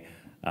today.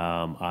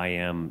 I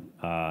am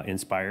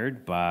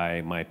inspired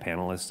by my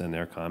panelists and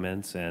their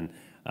comments, and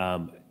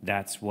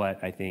that's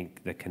what I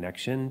think the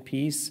connection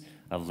piece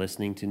of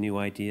listening to new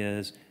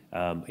ideas,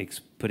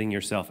 putting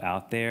yourself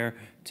out there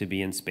to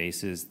be in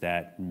spaces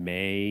that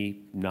may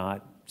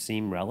not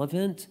seem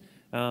relevant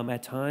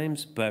at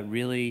times, but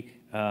really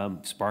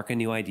spark a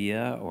new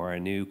idea or a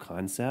new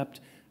concept.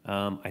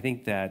 I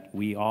think that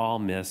we all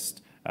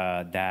missed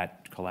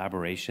that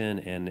collaboration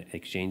and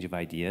exchange of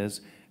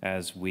ideas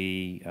as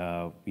we,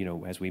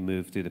 as we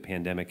moved through the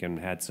pandemic and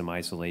had some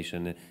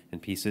isolation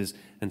and pieces.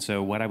 And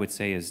so what I would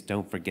say is,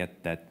 don't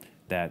forget that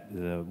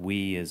the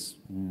we is,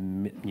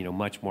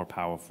 much more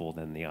powerful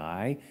than the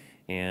I,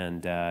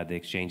 and the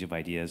exchange of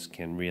ideas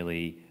can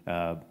really,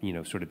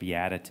 sort of be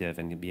additive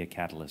and be a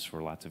catalyst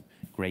for lots of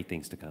great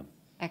things to come.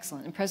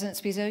 Excellent. And President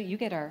Spisso, you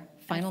get our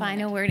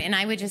final word. And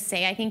I would just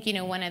say, I think,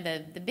 one of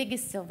the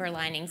biggest silver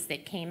linings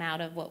that came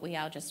out of what we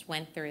all just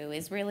went through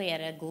is really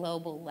at a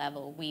global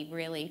level. We've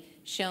really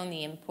shown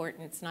the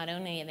importance not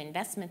only of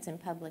investments in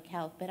public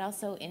health, but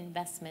also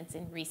investments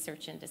in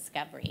research and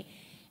discovery.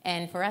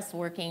 And for us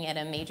working at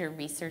a major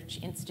research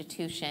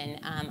institution,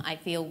 I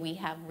feel we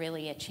have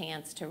really a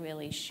chance to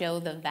really show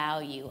the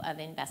value of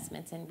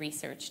investments in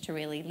research to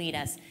really lead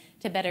us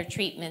to better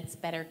treatments,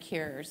 better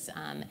cures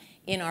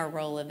in our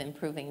role of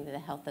improving the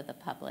health of the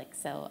public.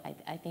 So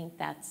I think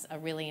that's a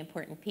really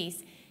important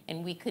piece,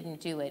 and we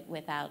couldn't do it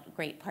without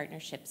great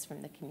partnerships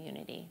from the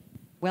community.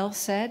 Well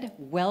said.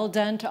 Well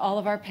done to all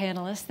of our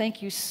panelists.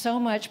 Thank you so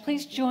much.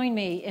 Please join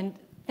me in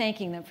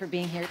thanking them for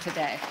being here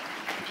today.